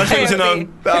 I just want you to know.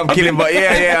 I'm kidding, but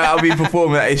yeah, I'll be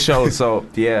performing at his show. So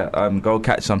yeah, go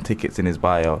catch some tickets in his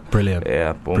bio. Brilliant.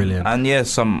 Yeah, boom. Brilliant. And yeah,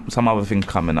 some other things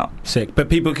coming up. Sick. But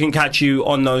people can catch you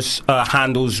on those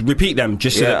handles. Repeat them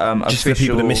just so just for the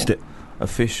people that missed it.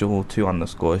 Official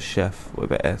 2_chef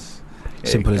with an S. Yeah,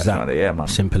 Simple you as can that. catch me on there, yeah, man.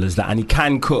 Simple as that. And he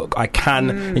can cook. I can,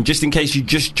 and just in case you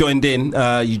just joined in,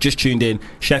 you just tuned in,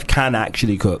 Chef can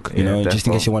actually cook. You Yeah, know, just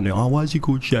in defo. case you're wondering, why is he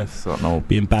called Chef? It's not no,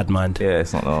 Being bad mind. yeah,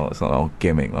 it's not no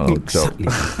gimmick, no joke.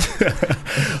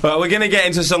 Well, we're going to get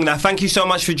into a song now. Thank you so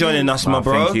much for joining us, my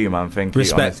bro. Thank you, man. Thank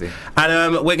Respect. you. Honestly.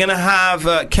 And we're going to have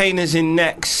Kaners in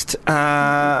next.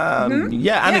 And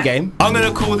a game. I'm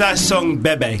going to call that song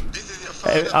Bebe.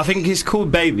 I think it's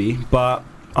called Baby, but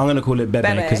I'm going to call it Bebe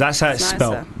Bebe. because that's how it's It's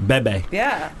spelled. nicer. Bebe.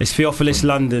 Yeah. It's Theophilus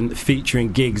London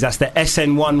featuring Gigs. That's the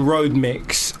SN1 road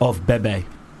mix of Bebe.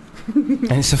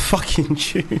 And it's a fucking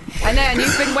tune. I know, and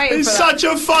you've been waiting It's for that. such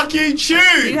a fucking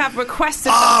tune. You have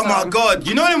requested Oh that my song. god!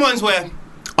 You know them ones where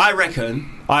I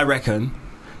reckon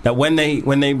that when they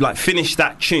like finish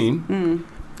that tune,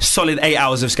 solid 8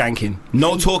 hours of skanking,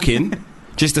 no talking,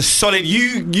 just a solid.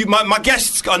 My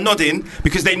guests are nodding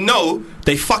because they know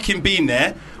they fucking been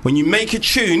there. When you make a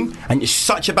tune and it's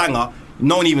such a banger,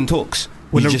 no one even talks.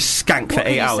 When You the- just skank for What 8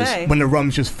 can you hours. say? When the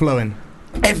rum's just flowing.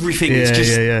 Everything is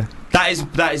just. yeah. That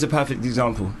is a perfect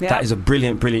example. Yeah. That is a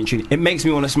brilliant tune. It makes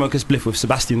me want to smoke a spliff with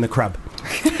Sebastian the Crab.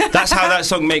 That's how that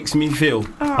song makes me feel.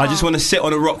 I just want to sit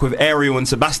on a rock with Ariel and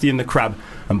Sebastian the Crab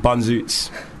and Bunzoots.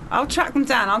 I'll track them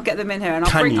down. I'll get them in here, and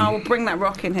Can you? I will bring that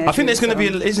rock in here. I think there's going to be.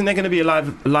 song. Isn't there going to be a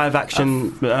live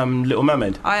action Little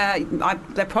Mermaid?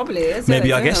 There probably is. Maybe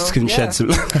yeah, our guests can shed some.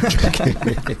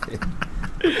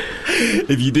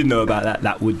 If you did know about that,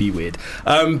 that would be weird.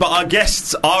 But our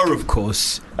guests are, of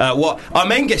course, our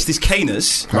main guest is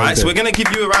Kaners, right? So we're going to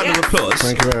give you a round of applause.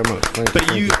 Thank you very much. Thank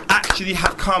But you. you actually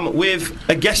have come with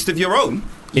a guest of your own.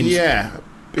 Yeah.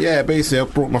 Basically, I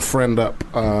brought my friend up.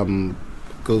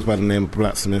 Goes by the name of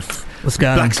Blacksmith. What's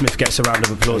going on? Blacksmith gets a round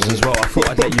of applause as well. I thought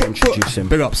I'd let you introduce him.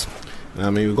 Big ups.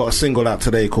 I mean, we've got a single out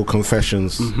today called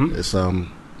Confessions. Mhm.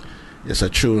 It's a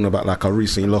tune about like I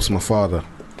recently lost my father.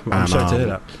 I'm sorry to hear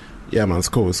that. Yeah, man, it's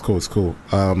cool.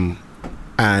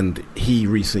 And he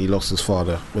recently lost his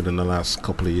father within the last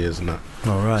couple of years and that.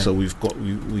 All right. So we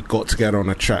got together on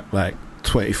a track like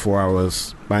 24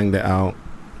 hours, banged it out,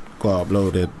 got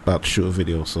uploaded, about to shoot a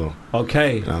video. So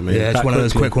Okay. you know what I mean, Yeah, it's That one of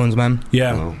those quickly. quick ones, man.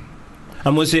 Yeah. you know,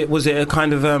 And was it a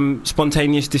kind of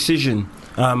spontaneous decision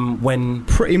when?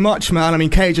 Pretty much, man. I mean,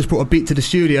 Kay just brought a beat to the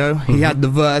studio. He had the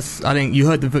verse. I think you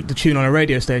heard the tune on a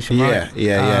radio station, right?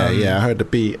 Yeah. I heard the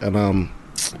beat, and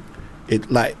it,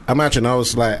 like, imagine I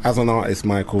was like, as an artist,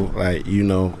 Michael, like,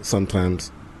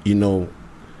 sometimes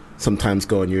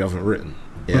go and you haven't written,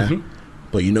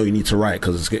 but you need to write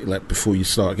because it's getting, like, before you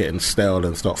start getting stale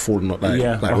and start falling off,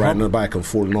 like riding a bike and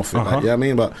falling off it, like, you know what I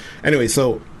mean? But anyway,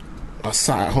 so I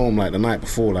sat at home like the night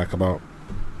before, like about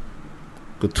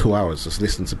good 2 hours, just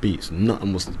listening to beats.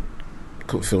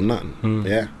 Couldn't feel nothing.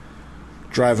 Yeah,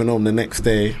 driving home the next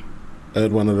day,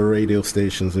 heard one of the radio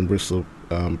stations in Bristol,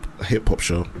 a hip hop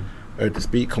show. Heard this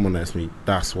beat come on next to me.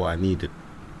 That's what I needed.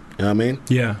 You know what I mean?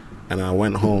 Yeah. And I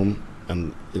went home,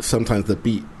 and sometimes the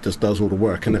beat just does all the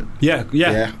work, innit? Yeah.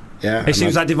 It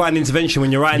seems like divine intervention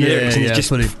when you're writing the lyrics and it's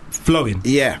just flowing.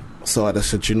 Yeah. So I just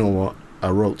said, you know what? I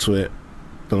wrote to it,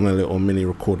 done a little mini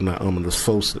recording at home, and just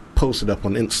posted up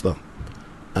on Insta.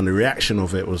 And the reaction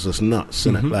of it was just nuts,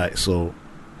 innit? Like, so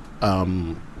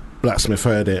Blacksmith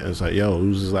heard it and was like, yo,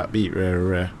 who's that beat?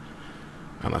 Rare.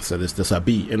 And I said, it's just a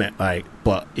beat, innit? Like,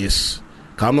 but cause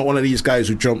I'm not one of these guys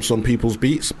who jumps on people's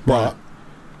beats, but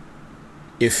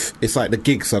if it's like the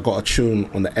Gigs, I got a tune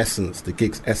on the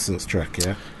Gigs Essence track,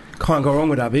 yeah? Can't go wrong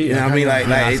with that beat. You know what I mean?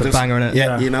 Like it's a banger, innit?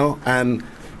 Yeah, and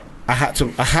I had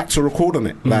to record on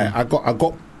it. Like, I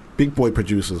got big boy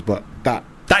producers, but that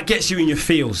gets you in your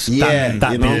feels. Yeah,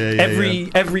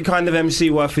 Every kind of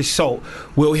MC worth his salt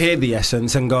will hear the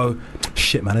Essence and go,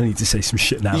 shit, man, I need to say some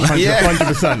shit now.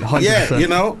 100%.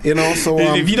 Yeah, so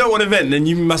if you don't want to vent, then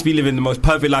you must be living the most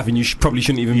perfect life, and you probably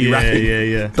shouldn't even be rapping.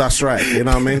 Yeah. That's right. You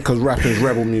know what I mean? Because rapping is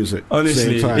rebel music.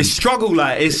 Honestly, it's struggle.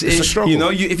 Like it's a struggle. You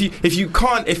know,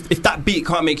 if that beat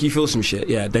can't make you feel some shit,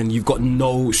 then you've got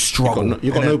no struggle.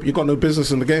 You got no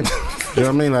business in the game. You know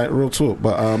what I mean? Like, real talk.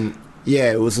 But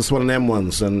yeah, it was just one of them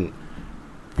ones, and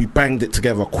we banged it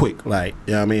together quick, like,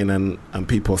 you know what I mean, and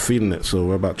people are feeling it, so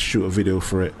we're about to shoot a video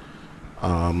for it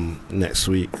next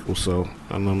week or so,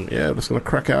 and we're just gonna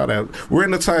crack it out. We're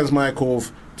in the times, Michael,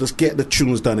 of just get the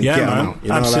tunes done and get them out.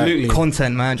 Absolutely. Like,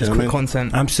 content, man, just quick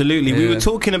content. Absolutely. We were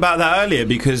talking about that earlier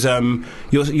because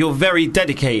you're very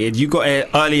dedicated. You got it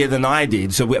earlier than I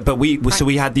did, so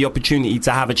we had the opportunity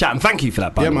to have a chat, and thank you for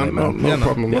that, by the way, man. No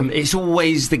problem, man. It's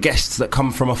always the guests that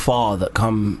come from afar that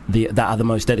are the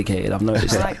most dedicated. I've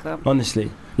noticed. I like them. Honestly,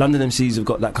 London MCs have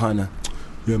got that kind of.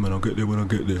 Yeah, man, I'll get there when I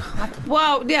get there.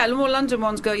 Well, yeah, the more London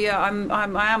ones go, I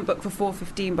am booked for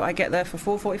 4:15, but I get there for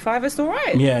 4:45. It's all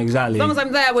right. Yeah, exactly. As long as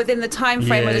I'm there within the time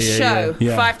frame of the show,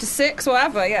 5 to 6,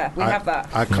 whatever. Yeah, we have that.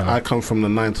 I come from the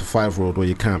 9 to 5 world where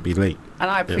you can't be late, and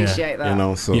I appreciate that. You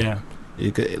know, so you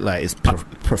get, like, it's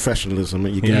professionalism.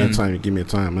 You give me a time, you give me a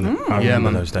time. I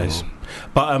remember those days.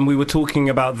 But we were talking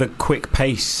about the quick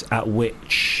pace at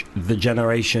which the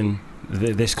generation,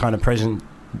 this kind of present.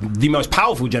 The most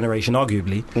powerful generation,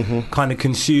 arguably, kind of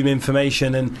consume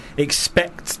information and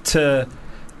expect to.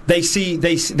 They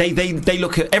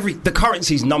look at the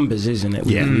currency's numbers, isn't it?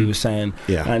 We were saying,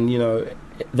 and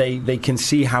they can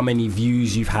see how many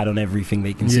views you've had on everything.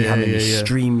 They can see how many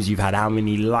streams you've had, how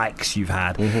many likes you've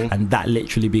had, and that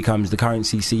literally becomes the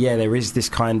currency. So there is this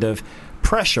kind of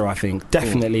pressure, I think,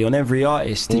 definitely on every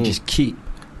artist to just keep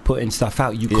putting stuff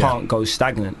out. You can't go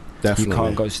stagnant. Definitely. You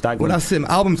can't go stagnant. Well, that's it.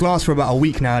 Albums last for about a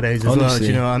week nowadays as well. Do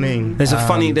you know what I mean? There's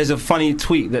a funny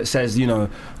tweet that says,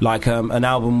 like an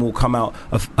album will come out,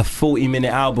 a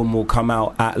 40-minute album will come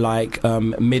out at like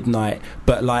midnight,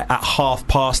 but like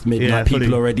at midnight,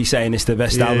 people are already saying it's the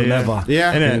best album ever.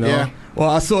 Yeah.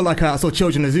 Well, I saw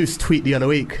Children of Zeus tweet the other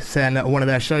week saying that one of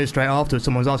their shows straight afterwards,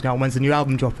 someone was asking, when's the new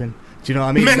album dropping? Do you know what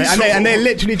I mean? And they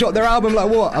literally dropped their album like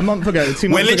what, a month ago, 2 months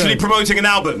ago. We're literally promoting an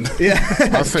album. Yeah,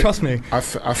 trust me. I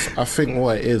think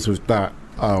what it is with that,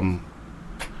 I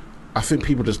think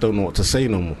people just don't know what to say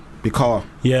no more, because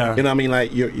you know what I mean.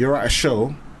 Like you're at a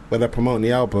show where they're promoting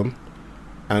the album,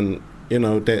 and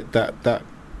that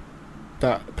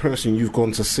person you've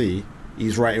gone to see,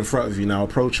 he's right in front of you now,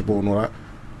 approachable and all that.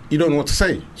 You don't know what to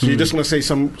say, so you're just going to say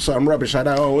something rubbish like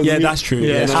that. That's true.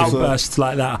 Outbursts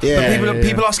like that. But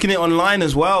people asking it online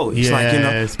as well. It's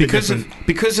like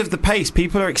because of the pace,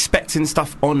 people are expecting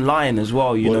stuff online as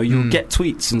well. You'll get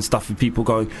tweets and stuff of people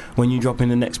going, when you drop in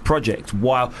the next project,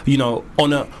 while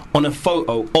on a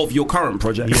photo of your current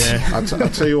project. Yeah, I'll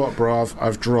tell you what, bro.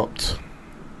 I've dropped.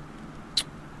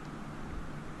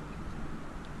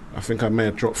 I think I may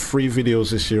have dropped 3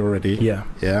 videos this year already.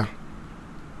 Yeah.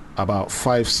 About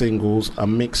 5 singles, a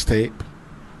mixtape.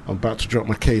 I'm about to drop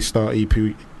my K-Star EP,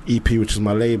 which is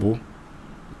my label,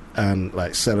 and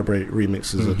like Celebrate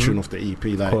remixes a tune off the EP.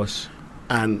 Like, of course.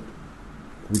 And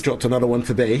we dropped another one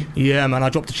today. Yeah, man, I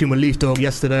dropped a tune with Leaf Dog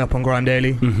yesterday up on Grime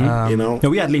Daily. You know,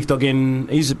 we had Leaf Dog in.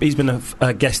 He's been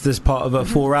a guest as part of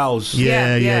 4 Hours.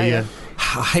 Yeah.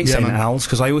 I hate saying owls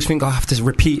because I always think I have to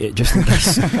repeat it just in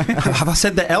case. Have I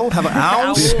said the L? Have I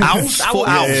owls? Owls for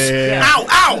owls. Yeah.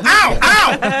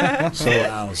 Ow! So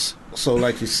owls. So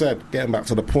like you said, getting back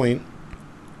to the point,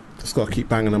 just gotta keep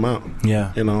banging them out.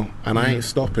 Yeah. You know, and I ain't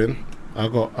stopping. I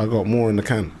got more in the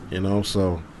can. You know,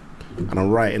 so. And I'm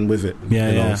writing with it. Yeah,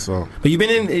 you know, so. But you've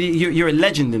been you're a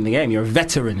legend in the game. You're a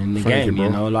veteran in the game. You, you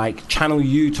know, like Channel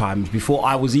U times before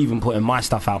I was even putting my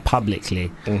stuff out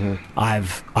publicly. I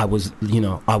was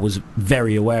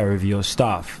very aware of your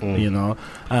stuff. You know,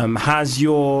 has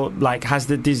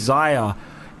the desire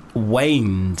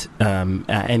waned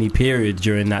at any period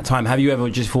during that time? Have you ever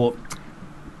just thought,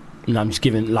 I'm just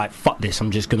giving fuck this,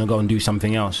 I'm just gonna go and do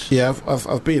something else? Yeah,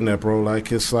 I've been there, bro.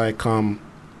 Like it's like I'm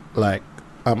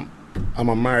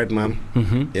a married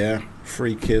man. Yeah,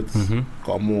 3 kids,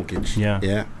 got a mortgage.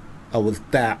 Yeah. I was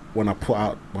that when I put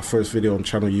out my first video on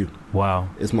Channel U. Wow.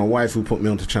 It's my wife who put me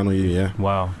onto Channel U. Yeah.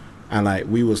 Wow. And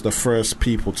we was the first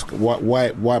people to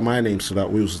why my name stood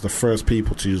out. We was the first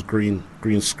people to use green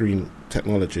screen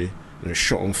technology and it was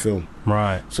shot on film.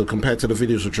 Right. So compared to the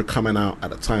videos which were coming out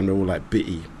at the time, they were like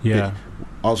bitty. Yeah.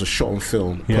 I was a shot on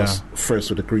film. Plus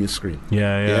first with a green screen.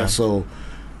 Yeah. So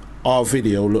our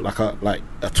video looked like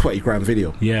a 20 grand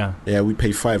video. Yeah. We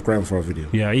paid $5,000 for our video.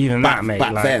 Yeah, even back, that, mate.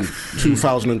 Back then,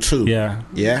 2002. Yeah.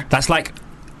 That's like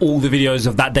all the videos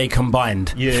of that day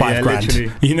combined. Yeah, $5,000.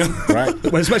 literally. You know, right?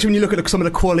 Well, especially when you look at some of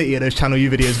the quality of those Channel U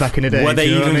videos back in the day. Were they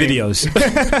even videos?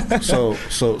 So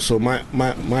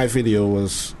my video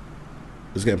was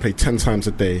getting played 10 times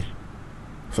a day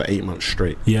for 8 months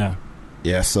straight. Yeah.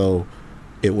 So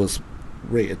it was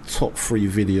rated top 3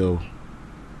 video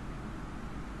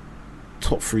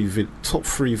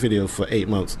for 8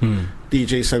 months.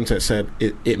 DJ Semtech said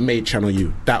it made Channel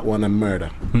U, that one and Murder.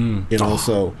 You know,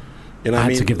 so you know I what I had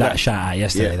mean? to give that a shout out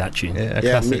yesterday. That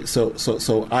tune,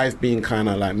 so I've been kind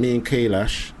of like me and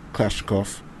Kailash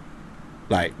Kalashnikov,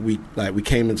 we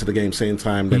came into the game same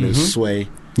time. Then it's Sway.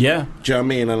 Yeah, do you know what I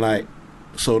mean? And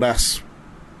so that's,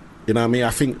 you know what I mean. I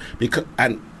think because,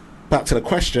 and back to the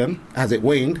question, has it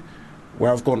waned?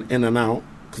 Where I've gone in and out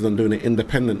because I'm doing it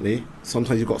independently.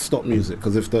 Sometimes you've got to stop music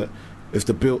because if the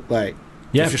bill if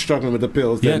you're struggling with the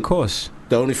bills, then of course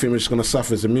the only thing which is going to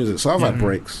suffer is the music. So I've had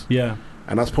breaks, and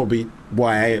that's probably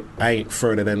why I ain't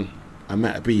further than I'm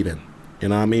at a B then. You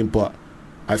know what I mean? But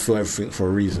I feel everything for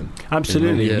a reason.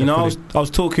 Absolutely. You know, I was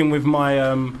talking with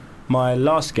my my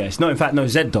last guest. No, in fact, no,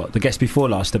 Z Dot, the guest before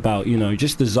last, about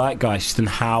just the zeitgeist and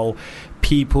how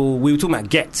people. We were talking about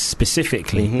Getz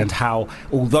specifically, and how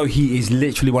although he is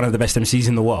literally one of the best MCs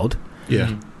in the world,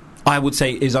 I would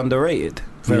say is underrated.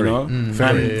 Very.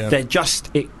 They're just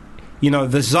it.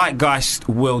 The zeitgeist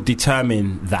will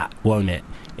determine that, won't it?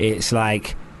 It's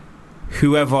like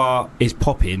whoever is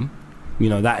popping.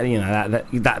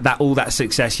 That all that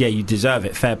success, you deserve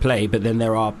it, fair play. But then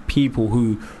there are people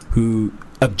who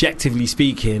objectively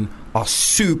speaking are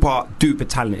super duper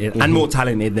talented and more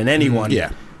talented than anyone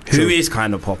who is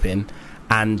kind of popping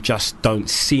and just don't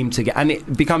seem to get, and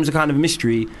it becomes a kind of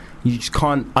mystery. You just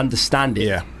can't understand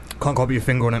it. Can't put your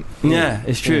finger on it.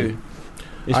 It's true.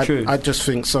 It's true. I just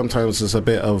think sometimes there's a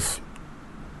bit of,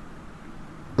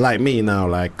 like me now,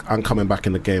 like I'm coming back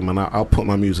in the game and I'll put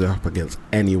my music up against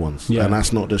anyone's, and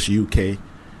that's not just UK,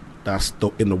 that's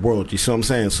in the world. You see what I'm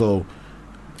saying? So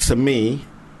to me,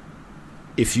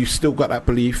 if you still got that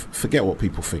belief, forget what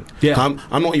people think. I'm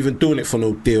not even doing it for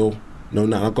no deal. No,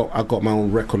 I got my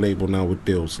own record label now with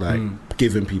deals,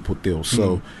 giving people deals.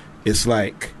 So it's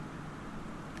like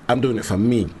I'm doing it for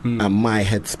me and my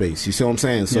headspace. You see what I'm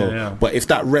saying? So, but if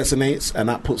that resonates and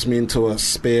that puts me into a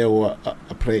sphere or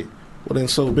a play, well then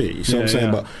so be it. You see what I'm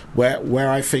saying? But where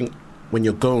I think when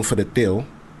you're going for the deal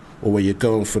or where you're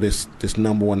going for this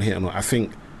number one hit, I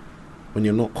think when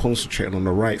you're not concentrating on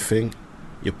the right thing,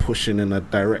 you're pushing in a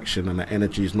direction and the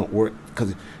energy is not work,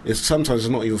 because sometimes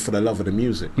it's not even for the love of the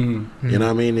music. You know what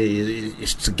I mean?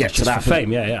 It's to get to that for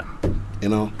fame. You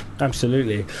know,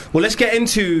 absolutely. Well, let's get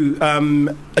into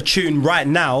a tune right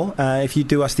now. If you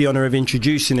do us the honour of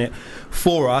introducing it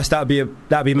for us, that'd be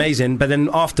amazing. But then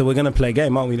after, we're going to play a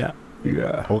game, aren't we?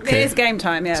 Okay. It is game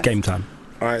time. It's game time.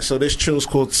 All right, so this tune's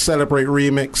called Celebrate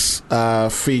Remix,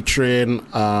 featuring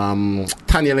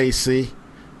Tanya Lacey,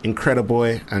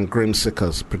 Incrediboy and Grim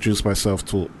Sickers, produced by Self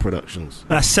Taught Productions.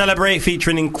 Celebrate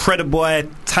featuring Incrediboy,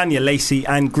 Tanya Lacey,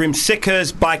 and Grim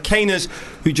Sickers by Kaners,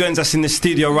 who joins us in the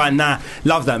studio right now.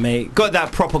 Love that, mate. Got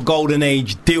that proper golden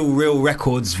age Deal Real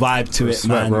Records vibe to it,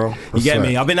 man. Bro. You get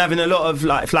me? I've been having a lot of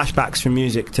like flashbacks from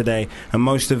music today, and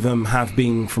most of them have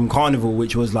been from Carnival,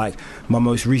 which was like my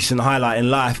most recent highlight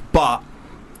in life. But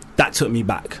that took me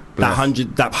back. That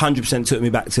 100% took me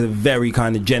back to the very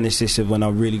kind of genesis of when I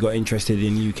really got interested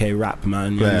in UK rap,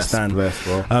 man. You understand? Bless,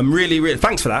 bro. Really,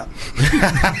 thanks for that.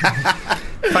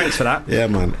 Thanks for that. Yeah,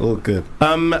 man, all good.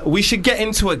 We should get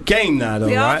into a game now, though,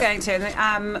 We are right? going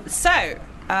to.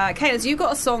 Kayla's, you've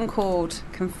got a song called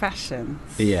Confessions.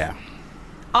 Yeah.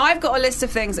 I've got a list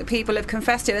of things that people have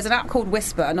confessed to. There's an app called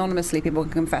Whisper. Anonymously, people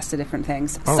can confess to different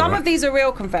things. Some of these are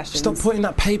real confessions. Stop pointing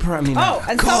that paper at me now. Oh,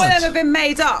 and some of them have been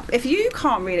made up. If you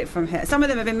can't read it from here, some of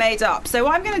them have been made up. So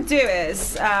what I'm going to do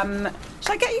is, should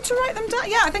I get you to write them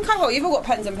down? Yeah, I think I will. You've all got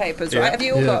pens and papers, right? Have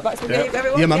you all got? Like,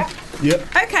 everyone? Yeah, man. Yeah.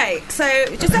 Okay, so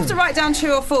you just have to write down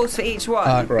true or false for each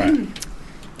one. Right.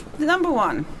 Number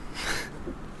one.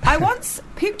 I once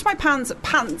pooped my pants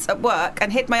at work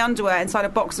and hid my underwear inside a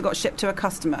box that got shipped to a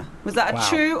customer. Was that a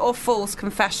true or false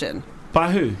confession?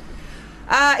 By who?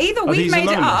 Either we these made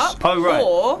anonymous? it up, Oh, right.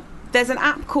 or there's an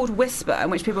app called Whisper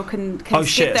in which people can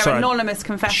give their anonymous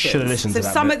confessions. Should've listened to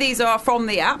that some bit. of these are from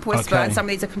the app Whisper, Okay. and some of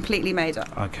these are completely made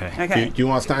up. Okay. Do you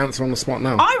want us to answer on the spot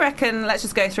now? I reckon let's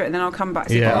just go through it and then I'll come back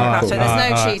to Yeah, you alright, after. cool. There's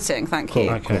no Alright. cheating, thank Cool.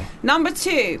 you. Okay. Number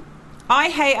two. I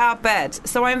hate our bed,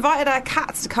 so I invited our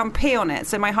cats to come pee on it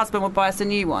so my husband would buy us a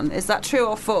new one. Is that true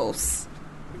or false?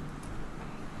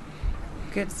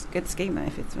 Good scheme, though.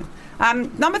 If it's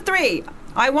number three.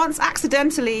 I once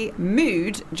accidentally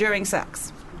mooed during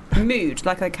sex. Mooed,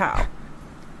 like a cow.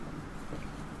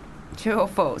 True or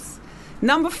false?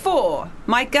 Number four.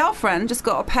 My girlfriend just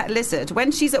got a pet lizard.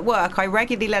 When she's at work, I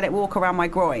regularly let it walk around my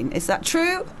groin. Is that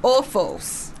true or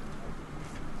false?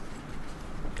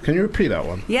 Can you repeat that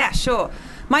one? Yeah, sure.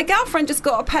 My girlfriend just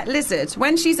got a pet lizard.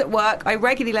 When she's at work, I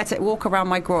regularly let it walk around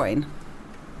my groin.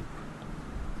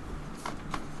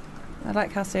 I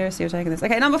like how seriously you're taking this.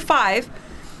 Okay, number five.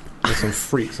 There's some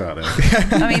freaks out there.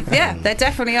 I mean, yeah, there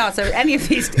definitely are. So any of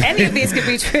these could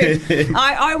be true.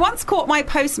 I once caught my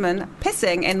postman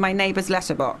pissing in my neighbour's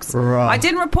letterbox. Right. I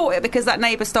didn't report it because that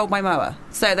neighbour stole my mower.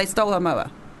 So they stole her mower.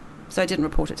 So I didn't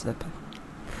report it to the...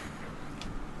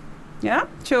 Yeah?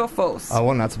 True or false? I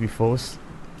want that to be false.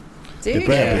 Do you?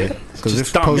 Because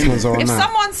if dumb, postmans are on If that.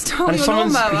 someone stole And your if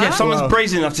lawnmower... someone's Wow.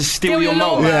 brazen enough to steal your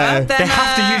lawnmower, mower, Yeah. then, they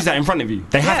have to use that in front of you.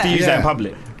 They have to yeah. use that in Yeah.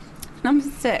 public. Number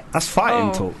six. That's fighting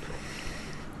Oh. talk.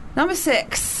 Number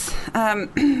six.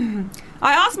 I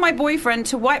asked my boyfriend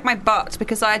to wipe my butt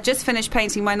because I had just finished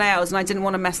painting my nails and I didn't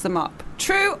want to mess them up.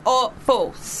 True or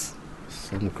false?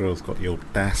 Some girls got the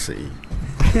audacity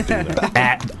to do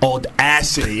that.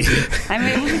 Audacity. I mean,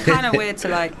 it would be kind of weird to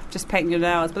like just paint your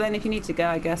nails, but then if you need to go,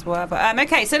 I guess whatever.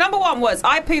 Okay, so number one was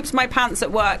I pooped my pants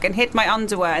at work and hid my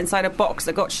underwear inside a box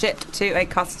that got shipped to a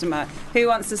customer. Who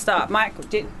wants to start? Michael,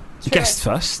 Guest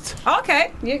first. Oh,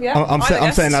 okay, yeah. I'm saying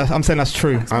that's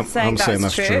true. I'm saying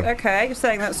that's true. Okay, you're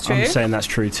saying that's true. I'm saying that's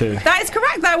true too. That is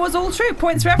correct. That was all true.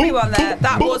 Points for everyone there.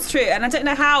 That was true. And I don't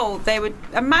know how they would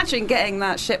imagine getting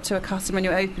that shipped to a customer and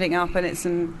you're opening up and it's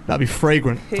in That'd be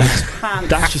fragrant. whose pants.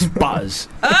 That's just butters.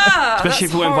 Especially Especially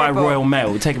if it went via Royal Mail.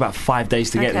 It would take about 5 days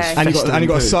to get this. Okay. And you got festive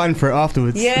to poo. sign for it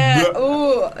afterwards. Yeah.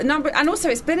 Ooh. And also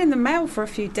it's been in the mail for a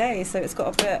few days, so it's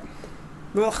got a bit.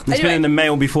 It's been in the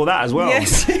mail before that as well.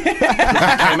 Yes. Came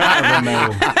out of the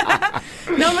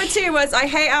mail. Number two was I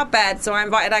hate our bed, so I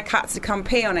invited our cats to come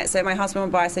pee on it, so my husband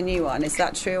would buy us a new one. Is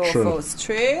that true or false?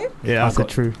 True. Yeah, I said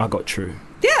true. I got true.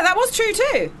 Yeah, that was true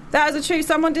too. That was a true.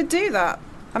 Someone did do that.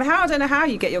 I don't know how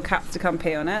you get your cats to come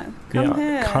pee on it. Come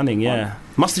here. Cunning, yeah.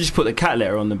 Must have just put the cat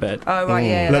litter on the bed. Oh right,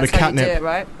 yeah. Let That's the how you do catnip. it,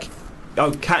 right?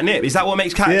 Oh, catnip. Is that what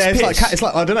makes cats Yeah, it's piss? like it's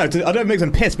like I don't know. I don't make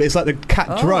them piss, but it's like the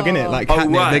cat drug, innit? Like Oh,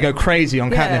 catnip. right. They go crazy on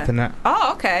catnip and that.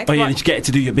 Oh, okay. Oh, yeah, Right. did you get it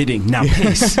to do your bidding? Now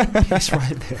piss. That's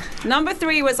right there. Number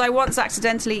three was I once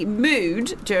accidentally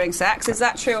mooed during sex. Is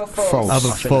that true or false? False. Other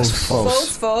I think false. that's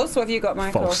false. False. What have you got,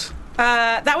 Michael? False.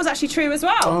 That was actually true as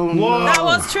well. Oh, no. That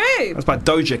was true. That's by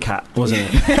Doja Cat, wasn't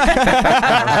it?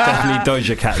 That was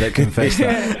definitely Doja Cat that confessed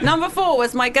that. Number four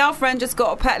was my girlfriend just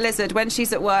got a pet lizard. When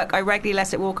she's at work, I regularly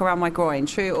let it walk around my groin.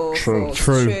 True or True. false?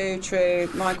 True. true.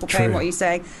 Michael Payne, True. what are you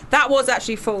saying? That was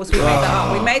actually false. We made that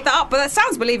up. We made that up, but that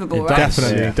sounds believable, It right? does.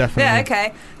 Definitely. Yeah,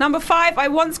 okay. Number 5, I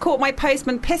once caught my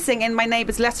postman pissing in my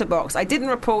neighbour's letterbox. I didn't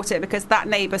report it because that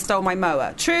neighbour stole my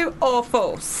mower. True or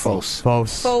false? False.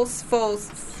 False.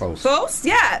 False?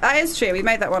 Yeah, that is true. We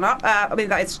made that one up. I mean,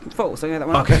 that is false. We made that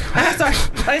one Okay. up. Sorry,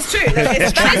 that is true. That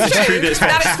is true.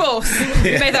 That is false.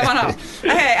 We made that one up.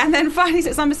 Okay, and then finally,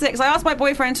 number 6. I asked my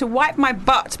boyfriend to wipe my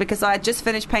butt because I had just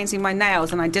finished painting my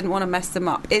nails and I didn't want to mess them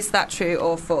up. Is that true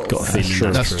or false? Got a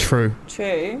feeling That's true.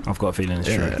 True. I've got a feeling it's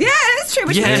true. Yeah, it's true.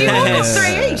 Which means you all got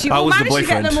 3 each. You I all was the managed to get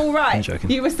boyfriend. them all right. I'm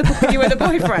joking. You were the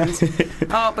boyfriend.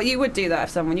 Oh, but you would do that if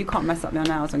someone. You can't mess up your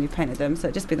nails when you painted them, so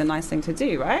it'd just be the nice thing to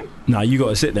do, right? No, you got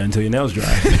to sit there until your nails dry.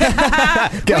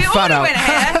 Get We a all fan out. win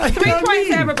here. 3 points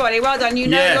to everybody. Well done. You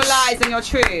know Yes. your lies and your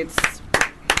truths.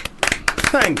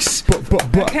 Thanks.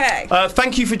 Okay.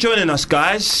 Thank you for joining us,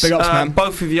 guys. Big ups, man.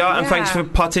 Both of you, and Yeah. thanks for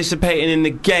participating in the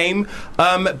game.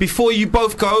 Before you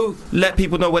both go, let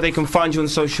people know where they can find you on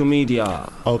social media.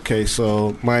 Okay,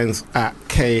 so mine's at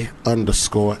K_NERS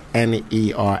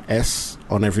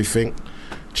on everything.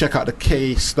 Check out the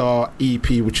K-Star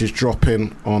EP, which is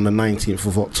dropping on the 19th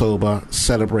of October.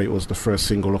 Celebrate was the first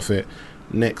single off it.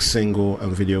 Next single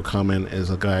and video coming is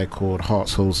a guy called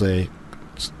Hearts Jose,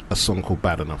 a song called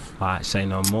Bad Enough. All right, say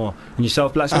no more. And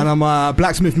yourself, Blacksmith? And I'm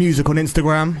Blacksmith Music on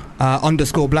Instagram,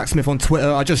 _Blacksmith on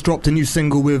Twitter. I just dropped a new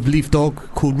single with Leaf Dog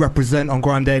called Represent on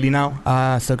Grime Daily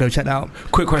now, so go check that out.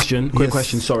 Quick question.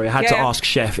 Yes. Sorry, I had to Yeah. ask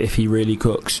Chef if he really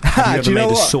cooks. Have you ever Do you know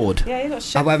made a what? sword? Yeah, you got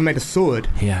shit. Have I ever made a sword?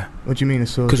 Yeah. What do you mean a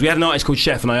sword? Because we had an artist called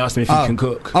Chef, and I asked him if he Oh. can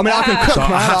cook. I mean, I can cook, So I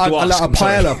man. have to ask, a I'm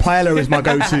sorry. paella is my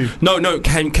go-to. No.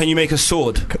 Can you make a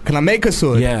sword? Can I make a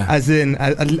sword? Yeah. As in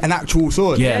an actual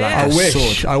sword? Yeah, like I a wish.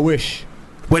 sword. I wish.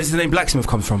 Where does the name Blacksmith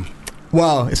come from?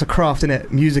 Well, it's a craft,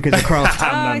 innit? Music is a craft.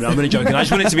 I'm only joking. I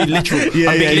just want it to be literal. Yeah,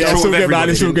 I'm being literal it's all with good, man.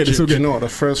 everybody. It's all good. It's all Do you good. know what? The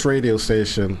first radio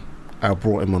station, I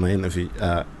brought him on an interview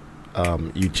at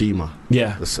Ujima.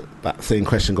 Yeah. That same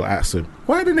question got asked him.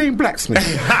 Why the name Blacksmith?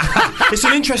 It's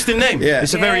an interesting name. Yeah.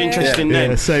 It's a very Yeah. interesting Yeah,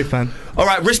 name. safe, man. All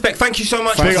right, respect. Thank you so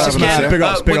much. Big for ups, this man. game. Big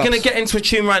ups, big We're going to ups. get into a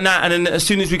tune right now, and then as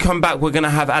soon as we come back, we're going to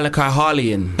have Alakai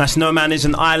Harley in. That's No Man Is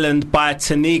an Island by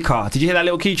Tanika. Did you hear that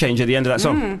little key change at the end of that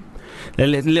song? A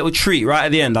little treat right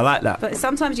at the end. I like that. But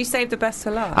sometimes you save the best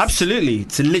to last. Absolutely.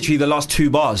 It's literally the last 2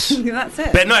 bars. That's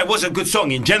it. But no, it was a good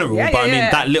song in general. Yeah, but I yeah, mean,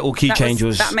 yeah. that little key That change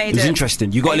was- was that made it was it.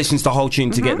 interesting. You got to listen to the whole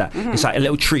tune to get that. It's like a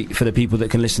little treat for the people that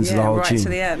can listen to the Yeah, whole right tune. to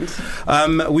the end.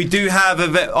 We do have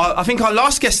I think our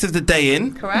last guest of the day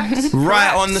in. Correct. Right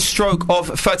Correct. on the stroke of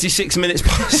 36 minutes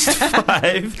past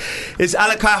 5 is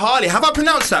Alakai Harley. Have I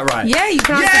pronounced that right? Yeah, you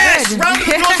pronounced Yes! it good. Round of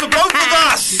applause for both of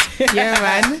us! Yeah,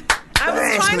 man. I was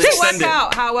trying gonna to extend work it.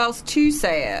 out how else to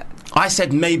say it. I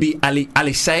said maybe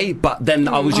Alice, but then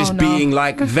I was just Oh, no. being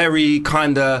like very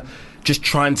kind of just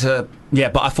trying to. Yeah,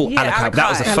 but I thought Yeah, Alakai. That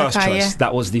was the Alakai. first Alakai, choice. yeah.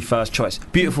 That was the first choice.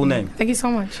 Beautiful name. Thank you so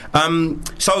much.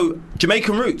 So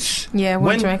Jamaican roots. Yeah,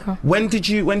 when Jamaica. When did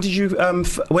you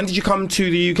come to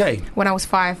the UK? When I was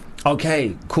 5.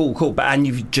 Okay, cool. But and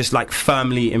you've just like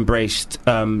firmly embraced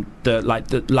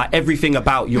the everything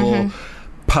about your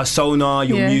persona,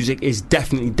 your Yeah. music is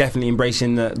definitely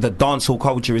embracing the dancehall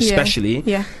culture, especially.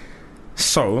 Yeah.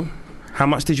 So, how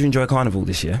much did you enjoy Carnival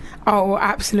this year? Oh,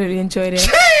 absolutely enjoyed it.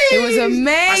 It was amazing,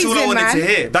 That's all I wanted man. to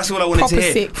hear. That's all I wanted Proper to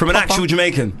hear sick, from an proper. actual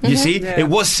Jamaican. You see, Yeah. it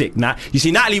was sick. Nat, you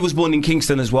see, Natalie was born in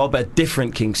Kingston as well, but a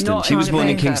different Kingston. Not She was born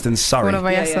in Jamaica. Kingston, Surrey. One of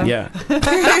our Yeah, yeah.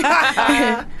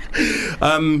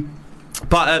 Yeah.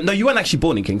 But no, you weren't actually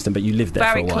born in Kingston, but you lived there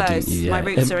Very for a while, close. didn't you? My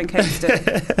roots are in Kingston.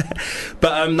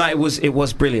 But no, it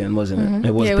was brilliant, wasn't it?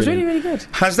 It was. Yeah, it was brilliant. really, really good.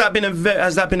 Has that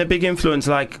been a big influence?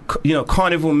 Like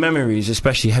Carnival memories,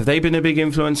 especially. Have they been a big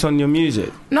influence on your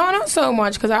music? No, not so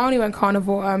much, because I only went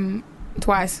Carnival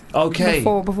twice. Okay.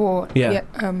 Before. Yeah.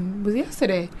 Was it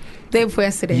yesterday? Day before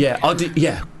yesterday. Yeah.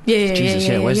 Yeah. Jesus,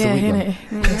 yeah, where's the week gone? innit?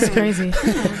 It's crazy.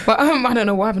 But I don't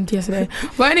know what happened yesterday.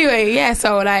 But anyway, yeah,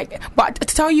 so like, but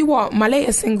to tell you what, my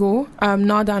latest single,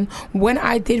 Nadan, when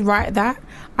I did write that,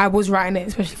 I was writing it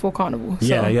especially for Carnival.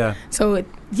 So, Yeah. So,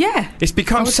 yeah. It's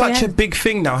become I would say such a yes. big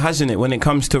thing now, hasn't it? When it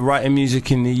comes to writing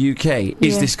music in the UK,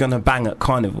 is Yeah. this going to bang at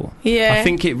Carnival? Yeah. I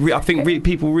think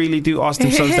people really do ask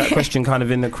themselves that question, kind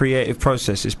of in the creative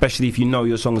process, especially if you know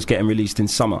your song's getting released in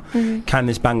summer. Can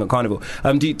this bang at Carnival?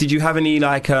 Did you have any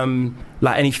like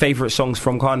any favourite songs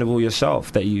from Carnival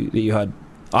yourself that you heard?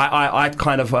 I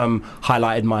kind of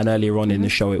highlighted mine earlier on in the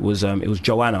show. It was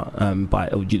Joanna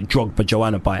Drogba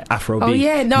Joanna by Afro B. Oh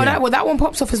yeah, no, that one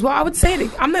pops off as well. I would say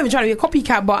that, I'm not even trying to be a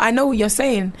copycat, but I know what you're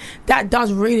saying. That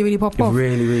does really, really pop It off.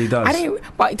 really, really does.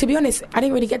 But to be honest, I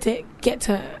didn't really get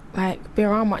to like be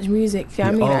around much music. You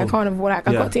know what I mean? Oh. Like Carnival, like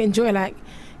I Yeah. got to enjoy like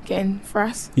getting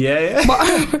frass. Yeah.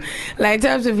 But like in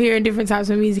terms of hearing different types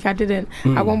of music, I didn't.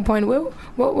 At one point,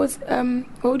 what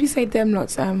would you say them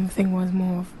lot's thing was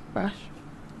more of Bash?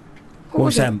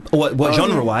 What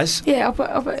genre wise? Yeah,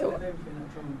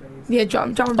 yeah,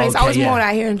 drum and bass. Okay, I was more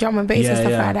like hearing drum and bass and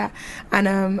stuff yeah. like that,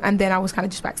 and then I was kind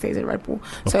of just backstage at Red Bull,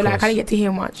 so Of like I course. didn't get to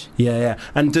hear much. Yeah.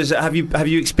 And have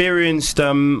you experienced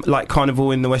like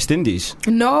carnival in the West Indies?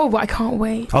 No, but I can't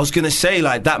wait. I was gonna say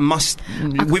like that must,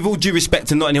 with all due respect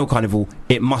to Notting Hill Carnival,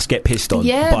 it must get pissed on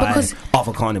by because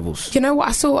other carnivals. you know what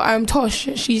I saw. Tosh,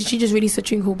 she just released a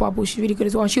tune called Bubble. She's really good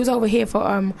as well. She was over here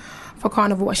for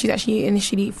Carnival. She's actually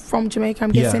initially from Jamaica.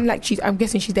 I'm guessing I'm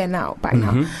guessing she's there now, back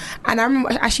now. And I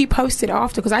remember she posted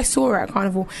after because I saw her at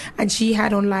Carnival and she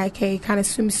had on like a kind of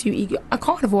swimsuit, a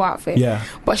carnival outfit. Yeah.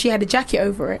 But she had a jacket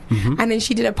over it, and then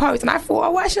she did a post, and I thought,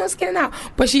 oh, why is she not skinning out?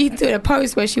 But she did a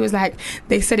post where she was like,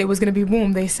 they said it was going to be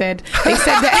warm. They said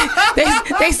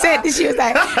that they said she was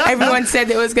like, everyone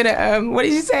said it was gonna. What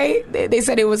did she say? They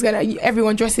said it was gonna.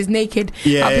 Everyone dresses naked up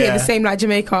here, the same like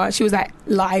Jamaica. She was like,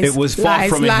 lies. It was far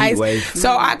from a heat wave.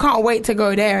 So I can't wait to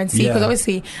go there and see because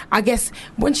obviously, I guess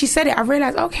when she said it, I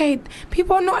realized okay,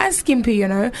 people are not as skimpy, you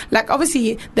know. Like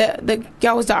obviously the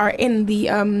girls that are in the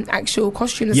actual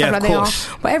costumes and stuff like they are,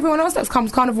 but everyone else that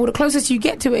comes Carnival, the closest you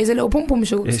get to it is a little pom pom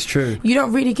shorts. It's true. You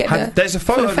don't really get there's a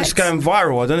photo that's going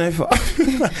viral. I don't know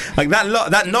if like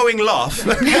that knowing laugh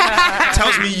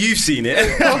tells me you've seen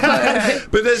it.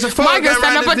 But there's a photo going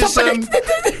around of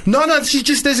this. No,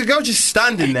 there's a girl just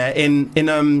standing there in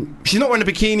she's not wearing a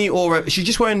bikini or she's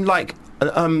just wearing like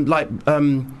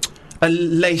a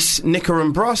lace knicker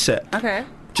and bra set. Okay.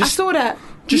 Just, I saw that.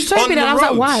 Just you showed on me that. the I was like,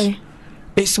 roads. why?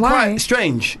 It's quite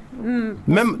strange.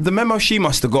 The memo she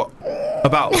must have got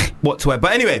about what to wear.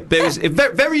 But anyway, there was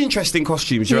very, very interesting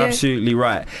costumes. You're absolutely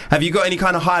right. Have you got any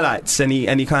kind of highlights?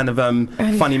 Any kind of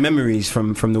funny memories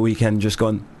from the weekend just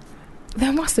gone?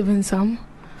 There must have been some.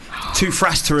 Too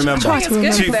frass to remember. I think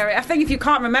it's good, Clary. I think if you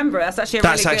can't remember it, that's actually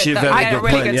a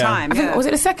really good time. I think was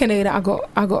it the second day that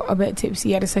I got a bit tipsy?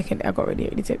 Yeah, the second day I got really,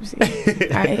 really tipsy.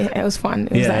 It was fun.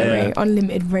 It was like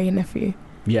unlimited Ray and Nephew.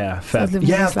 Yeah, fair.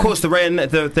 Yeah, of course. The Ray and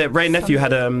Nephew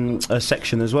had a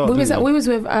section as well. We was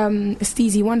with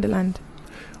Steezy Wonderland.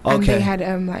 And Okay. they had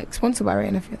like sponsored by Ray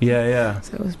and Nephew. Yeah.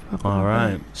 So it was proper. All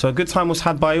right. So a good time was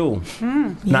had by all.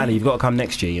 Natalie, you've got to come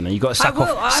next year. You know, you got to sack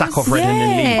off Reading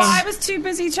and Leeds. But I was too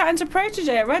busy chatting to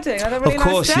Protege at Reading. I had a really Of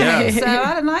course, nice day. yeah. So I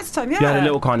had a nice time. Yeah. You had a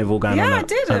little carnival going on I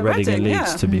did, at Reading and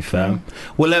Leeds, to be fair.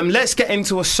 Well, let's get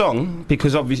into a song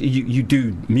because obviously you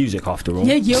do music after all.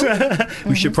 Yeah,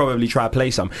 We should probably try to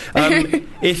play some.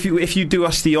 If you do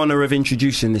us the honour of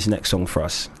introducing this next song for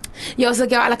us. Yo, so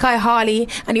girl, like Harley,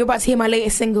 and you're about to hear my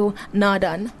latest single, Nah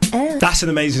Done. That's an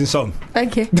amazing song.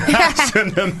 Thank you. That's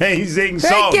an amazing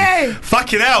song. Thank you.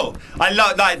 Fucking hell. I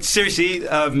love, like, seriously,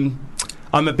 I'm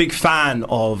a big fan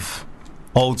of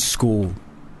old school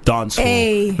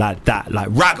dancehall. Like that, like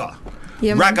ragga.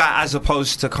 Yeah, ragga as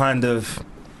opposed to kind of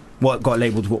what got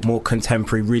labelled more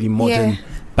contemporary, really modern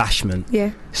bashment.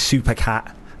 Yeah. Super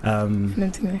Cat.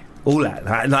 All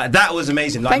that. Like, that was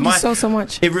amazing. Like, Thank you so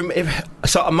much.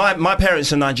 So my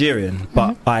parents are Nigerian,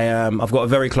 but I've got a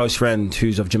very close friend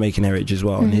who's of Jamaican heritage as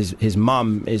well, and his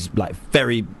mum is like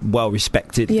very well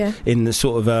respected in the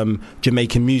sort of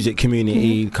Jamaican music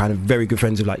community. Kind of very good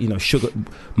friends of like Sugar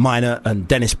Minor and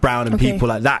Dennis Brown and people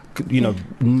like that.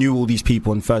 Knew all these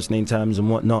people on first name terms and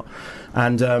whatnot,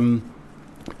 and.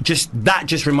 Just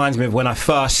reminds me of when I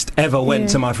first ever went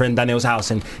to my friend Daniel's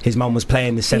house and his mum was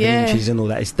playing the 7 inches and all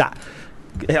that. It's that.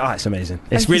 It's amazing.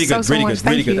 It's really good,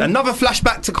 really good. Another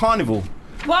flashback to Carnival.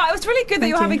 Well, it was really good that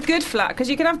you're having good flash because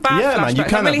you can have bad flashbacks. Man, you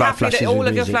can I'm really have bad happy that flashes all with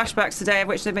of your music. flashbacks today, of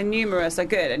which there have been numerous, are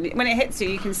good. And when it hits you,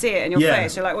 you can see it in your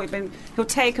face. You're like, you're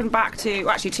taken back to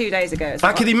actually 2 days ago.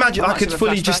 I could imagine. I could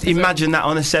fully just imagine that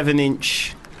on a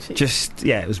 7-inch.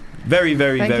 It was very,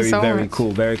 very, very, very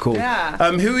cool. Very cool.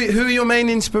 Yeah. Who are your main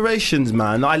inspirations,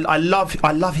 man? I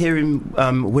love hearing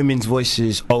women's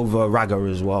voices over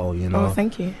ragga as well. Oh,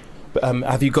 thank you. But,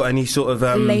 have you got any sort of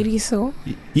Lady Saw?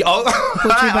 Yeah.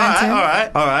 Oh,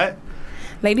 all right.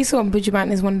 Lady Saw and Buju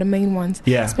Banton is one of the main ones.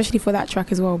 Yeah. Especially for that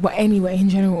track as well. But anyway, in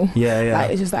general. Yeah.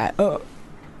 Like, it's just like,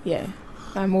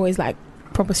 I'm always like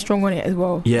proper strong on it as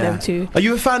well. Yeah. Them too. Are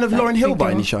you a fan of Lauryn Hill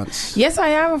by any chance? Yes, I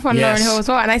am a fan of Lauryn Hill as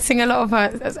well, and I sing a lot of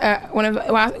her.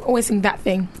 I always sing That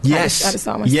Thing. Yes. At the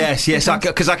start of my yes.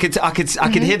 Because I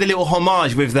could hear the little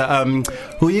homage with the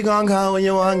who you gonna call when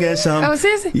you want to get some. Oh,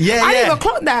 seriously? Yeah. I didn't even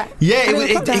clock that. Yeah,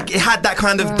 it had that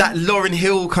kind of that Lauryn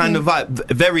Hill kind of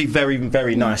vibe. Very, very,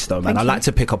 very nice though, man. I like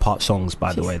to pick apart songs.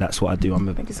 By the way, that's what I do.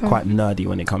 I'm quite nerdy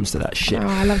when it comes to that shit. Oh,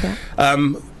 I love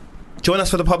that. Join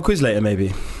us for the pub quiz later, maybe.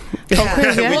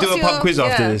 Quiz, yeah? We do a What's pub quiz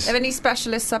after this. Have any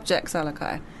specialist subjects,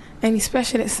 Alakai? Any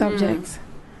specialist subjects?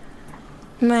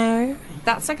 No.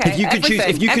 That's okay. If you could choose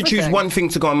Everything. one thing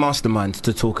to go on Mastermind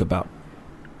to talk about,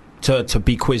 to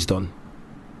be quizzed on.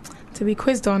 To be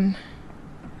quizzed on.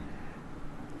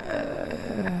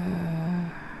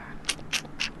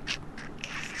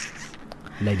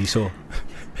 Lady Saw.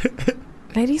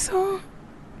 Lady Saw?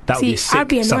 That would be a sick I'd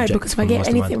be annoyed subject because if I for get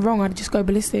Mastermind. anything wrong, I'd just go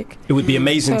ballistic. It would be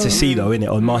amazing to So- see, though,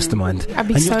 innit, on Mastermind. I'd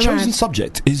be And so your chosen mad.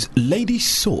 subject is Lady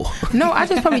Saw. No, I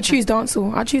just probably choose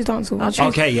dancehall. I'll choose dancehall.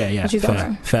 Okay, yeah, I'll choose fair,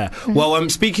 dancehall. fair. Well,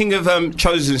 speaking of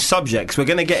chosen subjects, we're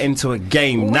going to get into a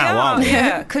game now, aren't we?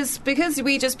 Yeah, because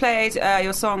we just played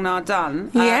your song "Now Done."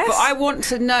 Yes. But I want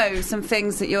to know some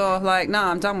things that you're like,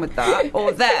 "Nah, I'm done with that,"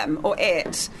 or them, or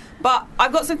it. But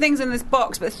I've got some things in this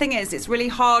box. But the thing is, it's really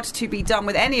hard to be done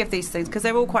with any of these things because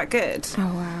they're all quite good. Oh,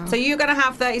 wow. So you're going to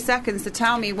have 30 seconds to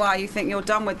tell me why you think you're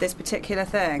done with this particular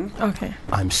thing. Okay.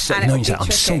 I'm so And it no, would you be say,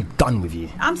 I'm so tricky. done with you.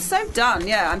 I'm so done.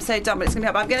 Yeah, I'm so done. But it's going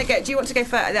to be up. I'm going to get. Do you want to go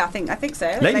first? Yeah, I think so.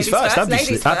 Ladies first, obviously.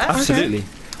 Ladies first. Absolutely.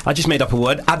 I just made up a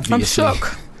word. I'm Obviously.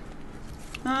 shook.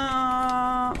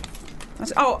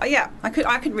 Yeah, I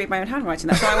couldn't read my own handwriting.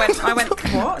 That's why I went.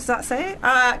 What does that say?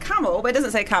 Camel, but it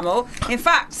doesn't say camel. In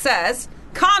fact, says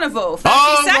carnival. 30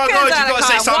 Oh my seconds, God, you've gotta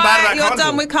say Annika. something Why bad about you're carnival.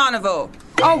 done with carnival?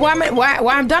 Oh,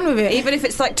 why I'm done with it? Even if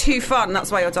it's like too fun,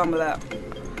 that's why you're done with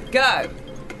it. Go.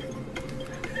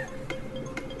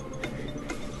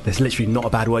 There's literally not a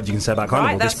bad word you can say about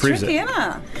carnival. Right, that's this proves tricky, it.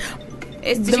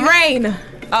 isn't it? The rain.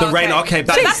 The rain, okay,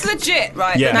 That's legit,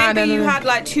 right? Yeah. But maybe No. you had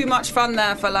like too much fun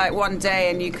there for like one day,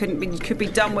 and you could be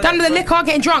done with Done it. with the for- liquor,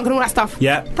 getting drunk and all that stuff.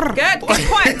 Yeah. Good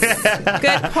points.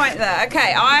 Good point there.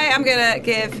 Okay, I am gonna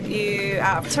give you.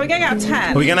 So we're going out of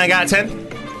 10. Are we going to get out of 10?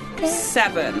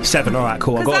 7. 7, all right,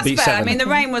 cool. I've got to Because beat that's fair. 7. I mean, the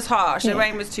rain was harsh. The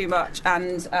rain was too much,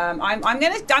 and I'm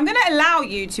gonna allow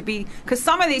you to be, because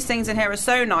some of these things in here are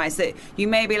so nice that you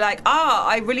may be like,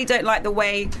 I really don't like the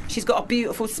way she's got a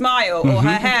beautiful smile, or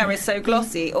her hair is so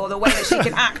glossy, or the way that she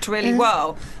can act really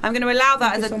well. I'm going to allow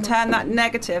that as a turn that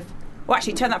negative. Well,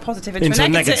 actually, turn that positive into a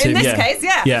negative. In this yeah. case,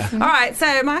 yeah. Yeah. All right.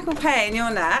 So, Michael Payne,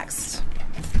 you're next.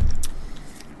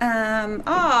 That's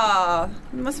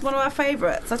one of our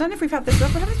favourites. I don't know if we've had this.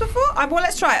 Have we had this before? Well,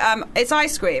 let's try it. It's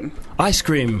ice cream. Ice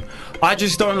cream. I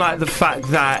just don't like the fact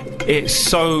that it's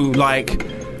so, like,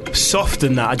 soft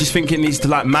and that. I just think it needs to,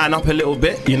 like, man up a little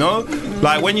bit, you know?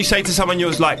 Like, when you say to someone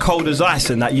you're, like, cold as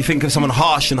ice and that, you think of someone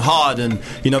harsh and hard and,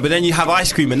 you know, but then you have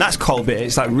ice cream and that's cold, but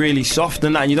it's, like, really soft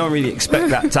and that, and you don't really expect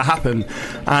that to happen.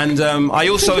 And I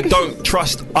also don't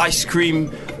trust ice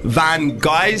cream van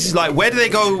guys. Like, where do they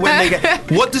go when they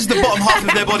get... What does the bottom half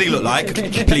of their body look like?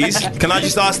 Please, can I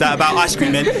just ask that about ice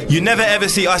cream men? You never ever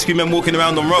see ice cream men walking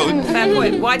around on road. Fair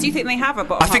point. Why do you think they have a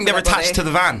bottom? I think they're attached to the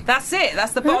van. That's it.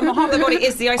 That's the bottom half of the body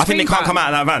is the ice I think cream. they can't come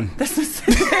out of that van.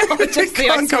 Just the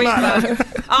ice cream van.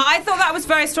 I thought that was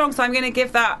very strong, so I'm going to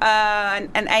give that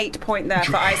an 8 point there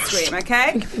for ice cream.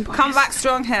 Okay, come back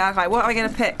strong here. Okay, what are we going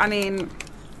to pick? I mean,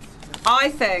 I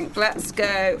think let's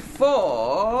go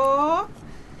for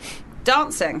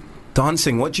dancing.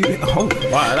 Dancing? What do you... Oh,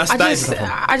 wow, that's...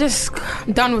 I just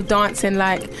done with dancing.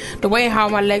 Like the way how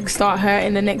my legs start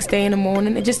hurting the next day in the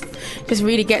morning, it just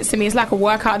really gets to me. It's like a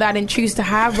workout that I didn't choose to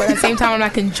have, but at the same time I'm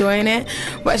like enjoying it.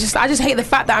 But it's just, I just hate the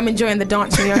fact that I'm enjoying the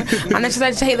dancing, you know? And I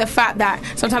just hate the fact that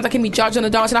sometimes I can be judged on the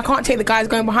dance and I can't take the guys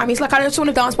going behind me. It's like I just want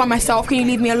to dance by myself. Can you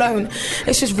leave me alone?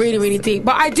 It's just really deep.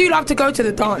 But I do love to go to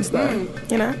the dance though,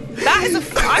 you know? That is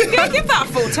I'm going to give that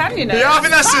a full 10, you know. Yeah, I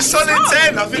think that's a solid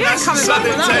 10. I think that's a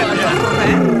solid 10.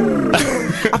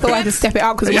 I thought I had to step it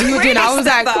out because when you were doing it, I was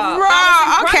like, That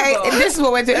was okay, incredible. this is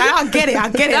what we're doing. I get it now.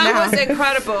 That was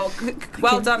incredible.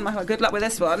 Well done, Michael. Good luck with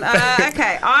this one.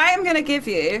 Okay, I am going to give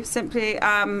you simply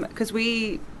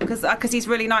because he's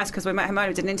really nice. Because we met him earlier,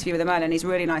 we did an interview with him earlier, and he's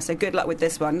really nice. So good luck with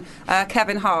this one,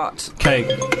 Kevin Hart. Okay,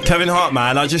 Kevin Hart,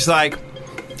 man. I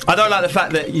don't like the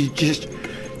fact that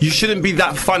you shouldn't be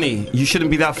that funny. You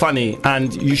shouldn't be that funny,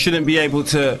 and you shouldn't be able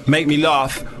to make me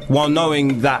laugh while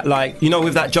knowing that, like, you know,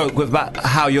 with that joke with about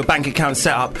how your bank account's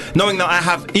set up, knowing that I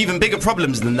have even bigger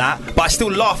problems than that, but I still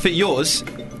laugh at yours,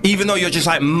 even though you're just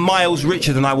like miles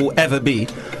richer than I will ever be.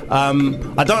 I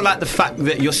don't like the fact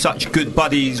that you're such good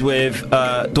buddies with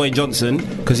Dwayne Johnson,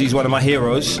 because he's one of my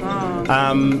heroes.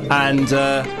 I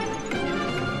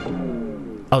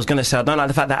was going to say, I don't like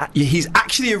the fact that he's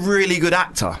actually a really good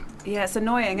actor. Yeah, it's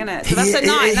annoying, isn't it? So that's a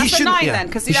 9. That's a 9 then,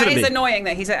 because that is annoying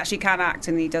that he actually can act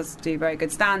and he does do very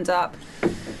good stand-up.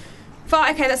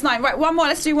 Fine, okay, that's 9. Right, one more.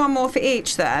 Let's do one more for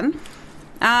each then.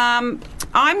 I'm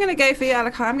going to go for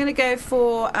Yalaka. I'm going to go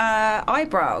for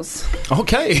eyebrows.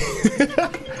 Okay.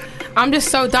 I'm just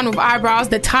so done with eyebrows.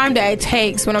 The time that it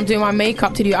takes when I'm doing my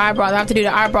makeup to do eyebrows, I have to do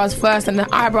the eyebrows first, and the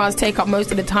eyebrows take up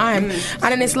most of the time. And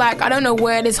then it's like, I don't know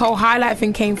where this whole highlight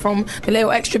thing came from, the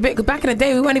little extra bit, because back in the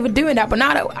day we weren't even doing that, but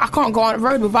now that I can't go on the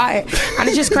road without it, and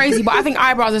it's just crazy. But I think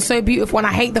eyebrows are so beautiful, and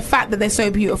I hate the fact that they're so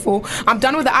beautiful. I'm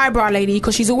done with the eyebrow lady,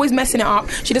 because she's always messing it up.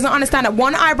 She doesn't understand that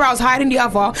one eyebrow is hiding the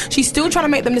other. She's still trying to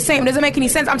make them the same. It doesn't make any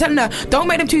sense. I'm telling her, don't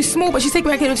make them too small, but she's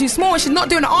making them too small, and she's not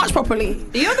doing the arch properly.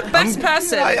 You're the best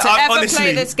person to ever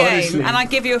play this game, and I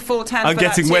give you a full 10 I'm for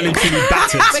getting that well and truly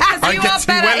battered. Because you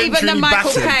are better even than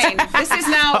Michael Caine. This is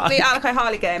now the Alakai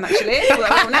Harley game, actually.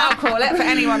 We'll now call it for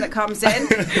anyone that comes in.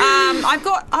 I've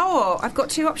got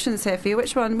two options here for you.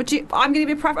 Which one would you? I'm going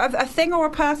to be a thing or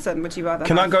a person. Would you rather?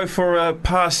 Can I go for a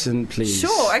person, please?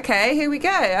 Sure. Okay. Here we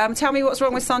go. Tell me what's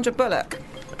wrong with Sandra Bullock.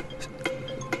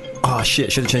 Oh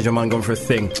shit! Should have changed my mind, gone for a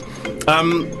thing. I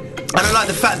don't like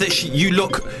the fact that you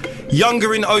look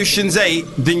younger in Ocean's 8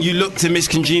 than you looked in Miss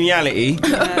Congeniality.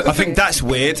 I think that's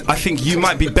weird. I think you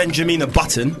might be Benjamin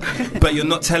Button, but you're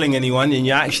not telling anyone, and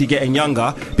you're actually getting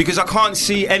younger, because I can't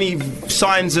see any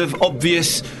signs of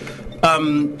obvious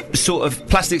sort of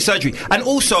plastic surgery. And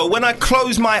also, when I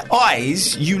close my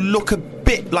eyes, you look a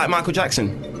bit like Michael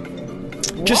Jackson.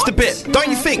 Just a bit, don't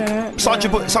you think? Sandra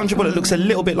Bullock looks a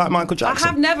little bit like Michael Jackson.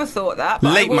 I have never thought that.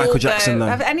 Late Michael Jackson, though.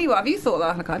 Have you thought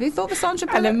that? Have you thought of Sandra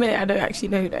Bullock? I'll admit, I don't actually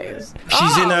know who that is.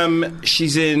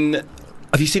 She's in.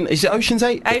 Have you seen? Is it Ocean's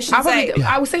 8? Ocean's 8.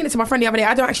 I was saying it to my friend the other day.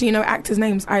 I don't actually know actors'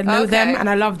 names. I know them and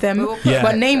I love them,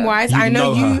 but name-wise, I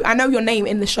know you. I know your name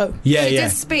in the show. Yeah, she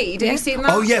did Speed. Have you seen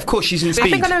that? Oh yeah, of course, she's in Speed. I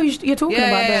think I know who you're talking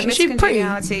about. Then. She's pretty.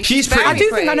 She's pretty. I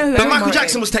do think I know who. But Michael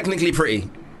Jackson was technically pretty.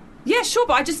 Yeah, sure,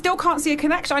 but I just still can't see a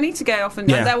connection. I need to go off and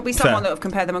there will be someone that will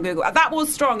compare them on Google. That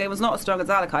was strong. It was not as strong as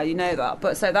Alakai, you know that.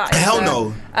 But so that is, hell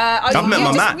no. I've met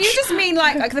my match. You just mean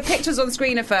like the pictures on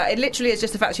screen of her. It literally is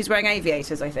just the fact she's wearing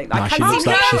aviators. I think. She looks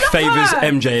like she favours MJ a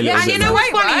little bit. Yeah, and you know what's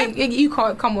funny? Right? You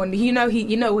can't. Come on. You know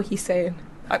what he's saying.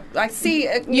 I see.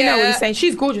 You know what he's saying.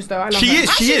 She's gorgeous, though. I love her. She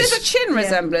is. There's a chin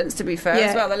resemblance, to be fair,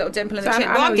 as well. The little dimple in the chin.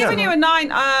 Well, I'm giving you a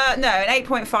 9. an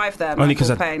 8.5 there. Only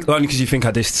because you think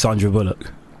I dissed Sandra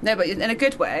Bullock. No, but in a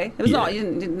good way. It was not. You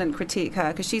didn't critique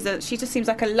her because she just seems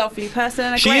like a lovely person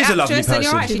and a great actress. She is a lovely person. And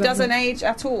you're right, she doesn't age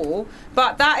at all.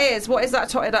 But what is that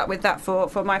totted up with that for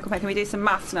Michael Caine? Can we do some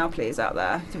maths now, please, out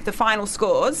there? The final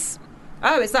scores.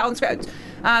 Oh, is that on script?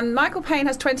 Michael Caine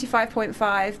has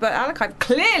 25.5, but Alakai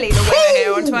clearly the winner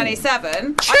here on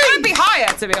 27. I could be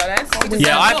higher, to be honest.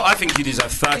 I think you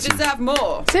deserve 30. You deserve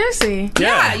more. Seriously?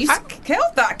 Yeah, you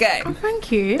killed that game. Oh,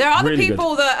 thank you. There are other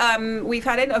people that we've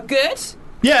had in are good.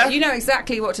 Yeah. You know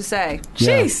exactly what to say.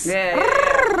 Jeez.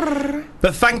 Yeah.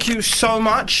 But thank you so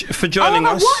much for joining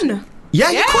us. I won. Yeah,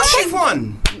 of course you've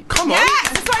won. Come on.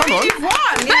 Yes, Come on. You've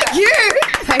won. Thank you.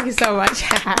 Thank you so much.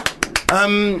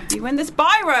 You win this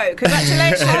biro.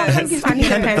 Congratulations. A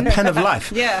pen of life.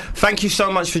 Yeah. Thank you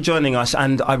so much for joining us,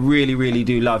 and I really, really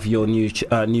do love your new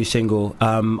single.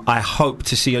 I hope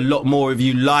to see a lot more of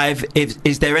you live.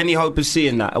 Is there any hope of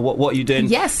seeing that? What are you doing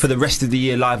for the rest of the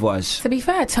year live-wise? To be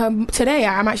fair, today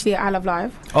I'm actually at I Love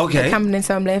Live. Okay. At Camden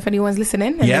Assembly. If anyone's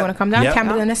listening and they want to come down,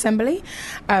 Camden Assembly.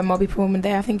 I'll be performing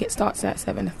there. I think it starts at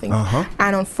 7, I think.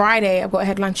 And on Friday, I've got a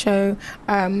headline show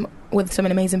with some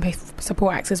amazing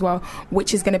support acts as well,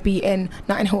 which is going to be in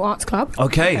Notting Hill Arts Club.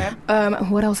 Okay.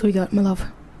 What else have we got, my love?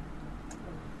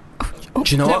 Do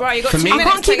you know what? Right, for me, I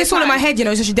can't keep this all in my head,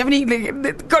 so she definitely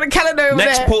got a calendar over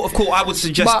next there. port of call, I would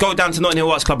suggest go down to Notting Hill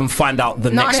Arts Club and find out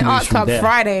the next news from there.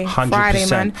 Friday, man.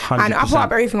 100%. And I put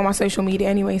up everything on my social media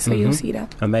anyway, so you'll see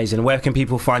that. Amazing. Where can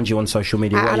people find you on social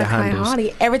media? What are your handles?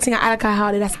 Harley. Everything at Alakai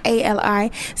Harley. That's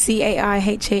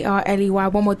ALICAIHARLEY.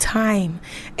 One more time.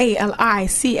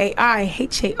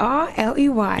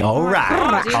 ALICAIHARLEY. All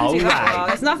right.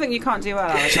 There's nothing you can't do well,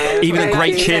 Alakai. Even a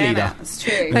great cheerleader. It's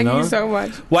true. Thank you so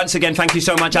much. Once again, thank you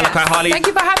so much, Alakai Harley. Thank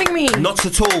you for having me. Not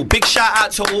at all. Big shout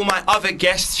out to all my other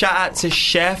guests. Shout out to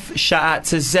Chef, shout out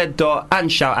to Z Dot,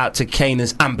 and shout out to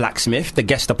Caners and Blacksmith, the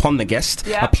guest upon the guest.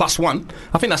 A +1.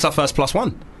 I think that's our first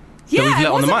 +1. Yeah,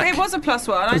 it was a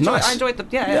 +1. I enjoyed the.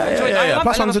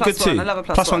 +1s are good too. I love a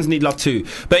 +1s need love too.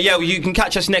 But yeah, you can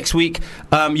catch us next week.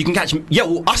 You can catch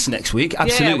us next week.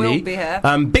 Absolutely. Yeah, we'll be here.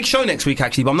 Big show next week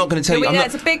actually, but I'm not going to tell you.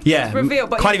 It's a big reveal.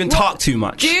 But can't even talk too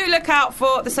much. Do look out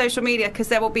for the social media because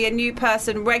there will be a new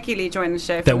person regularly joining the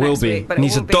show. There will be, but and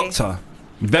he's a doctor.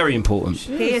 Very important.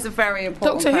 He is a very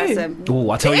important Doctor person. Oh,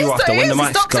 I'll tell you after when the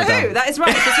mics go down. Who? That is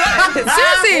right.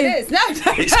 Seriously? It is. No, it's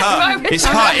her. It's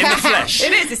her in the flesh.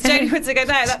 It is. It's Jodie Whittaker. No,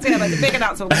 that's going to be a big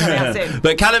announcement coming out soon.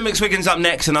 But Callum McSwiggan's up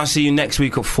next, and I'll see you next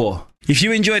week at 4. If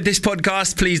you enjoyed this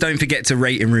podcast, please don't forget to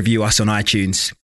rate and review us on iTunes.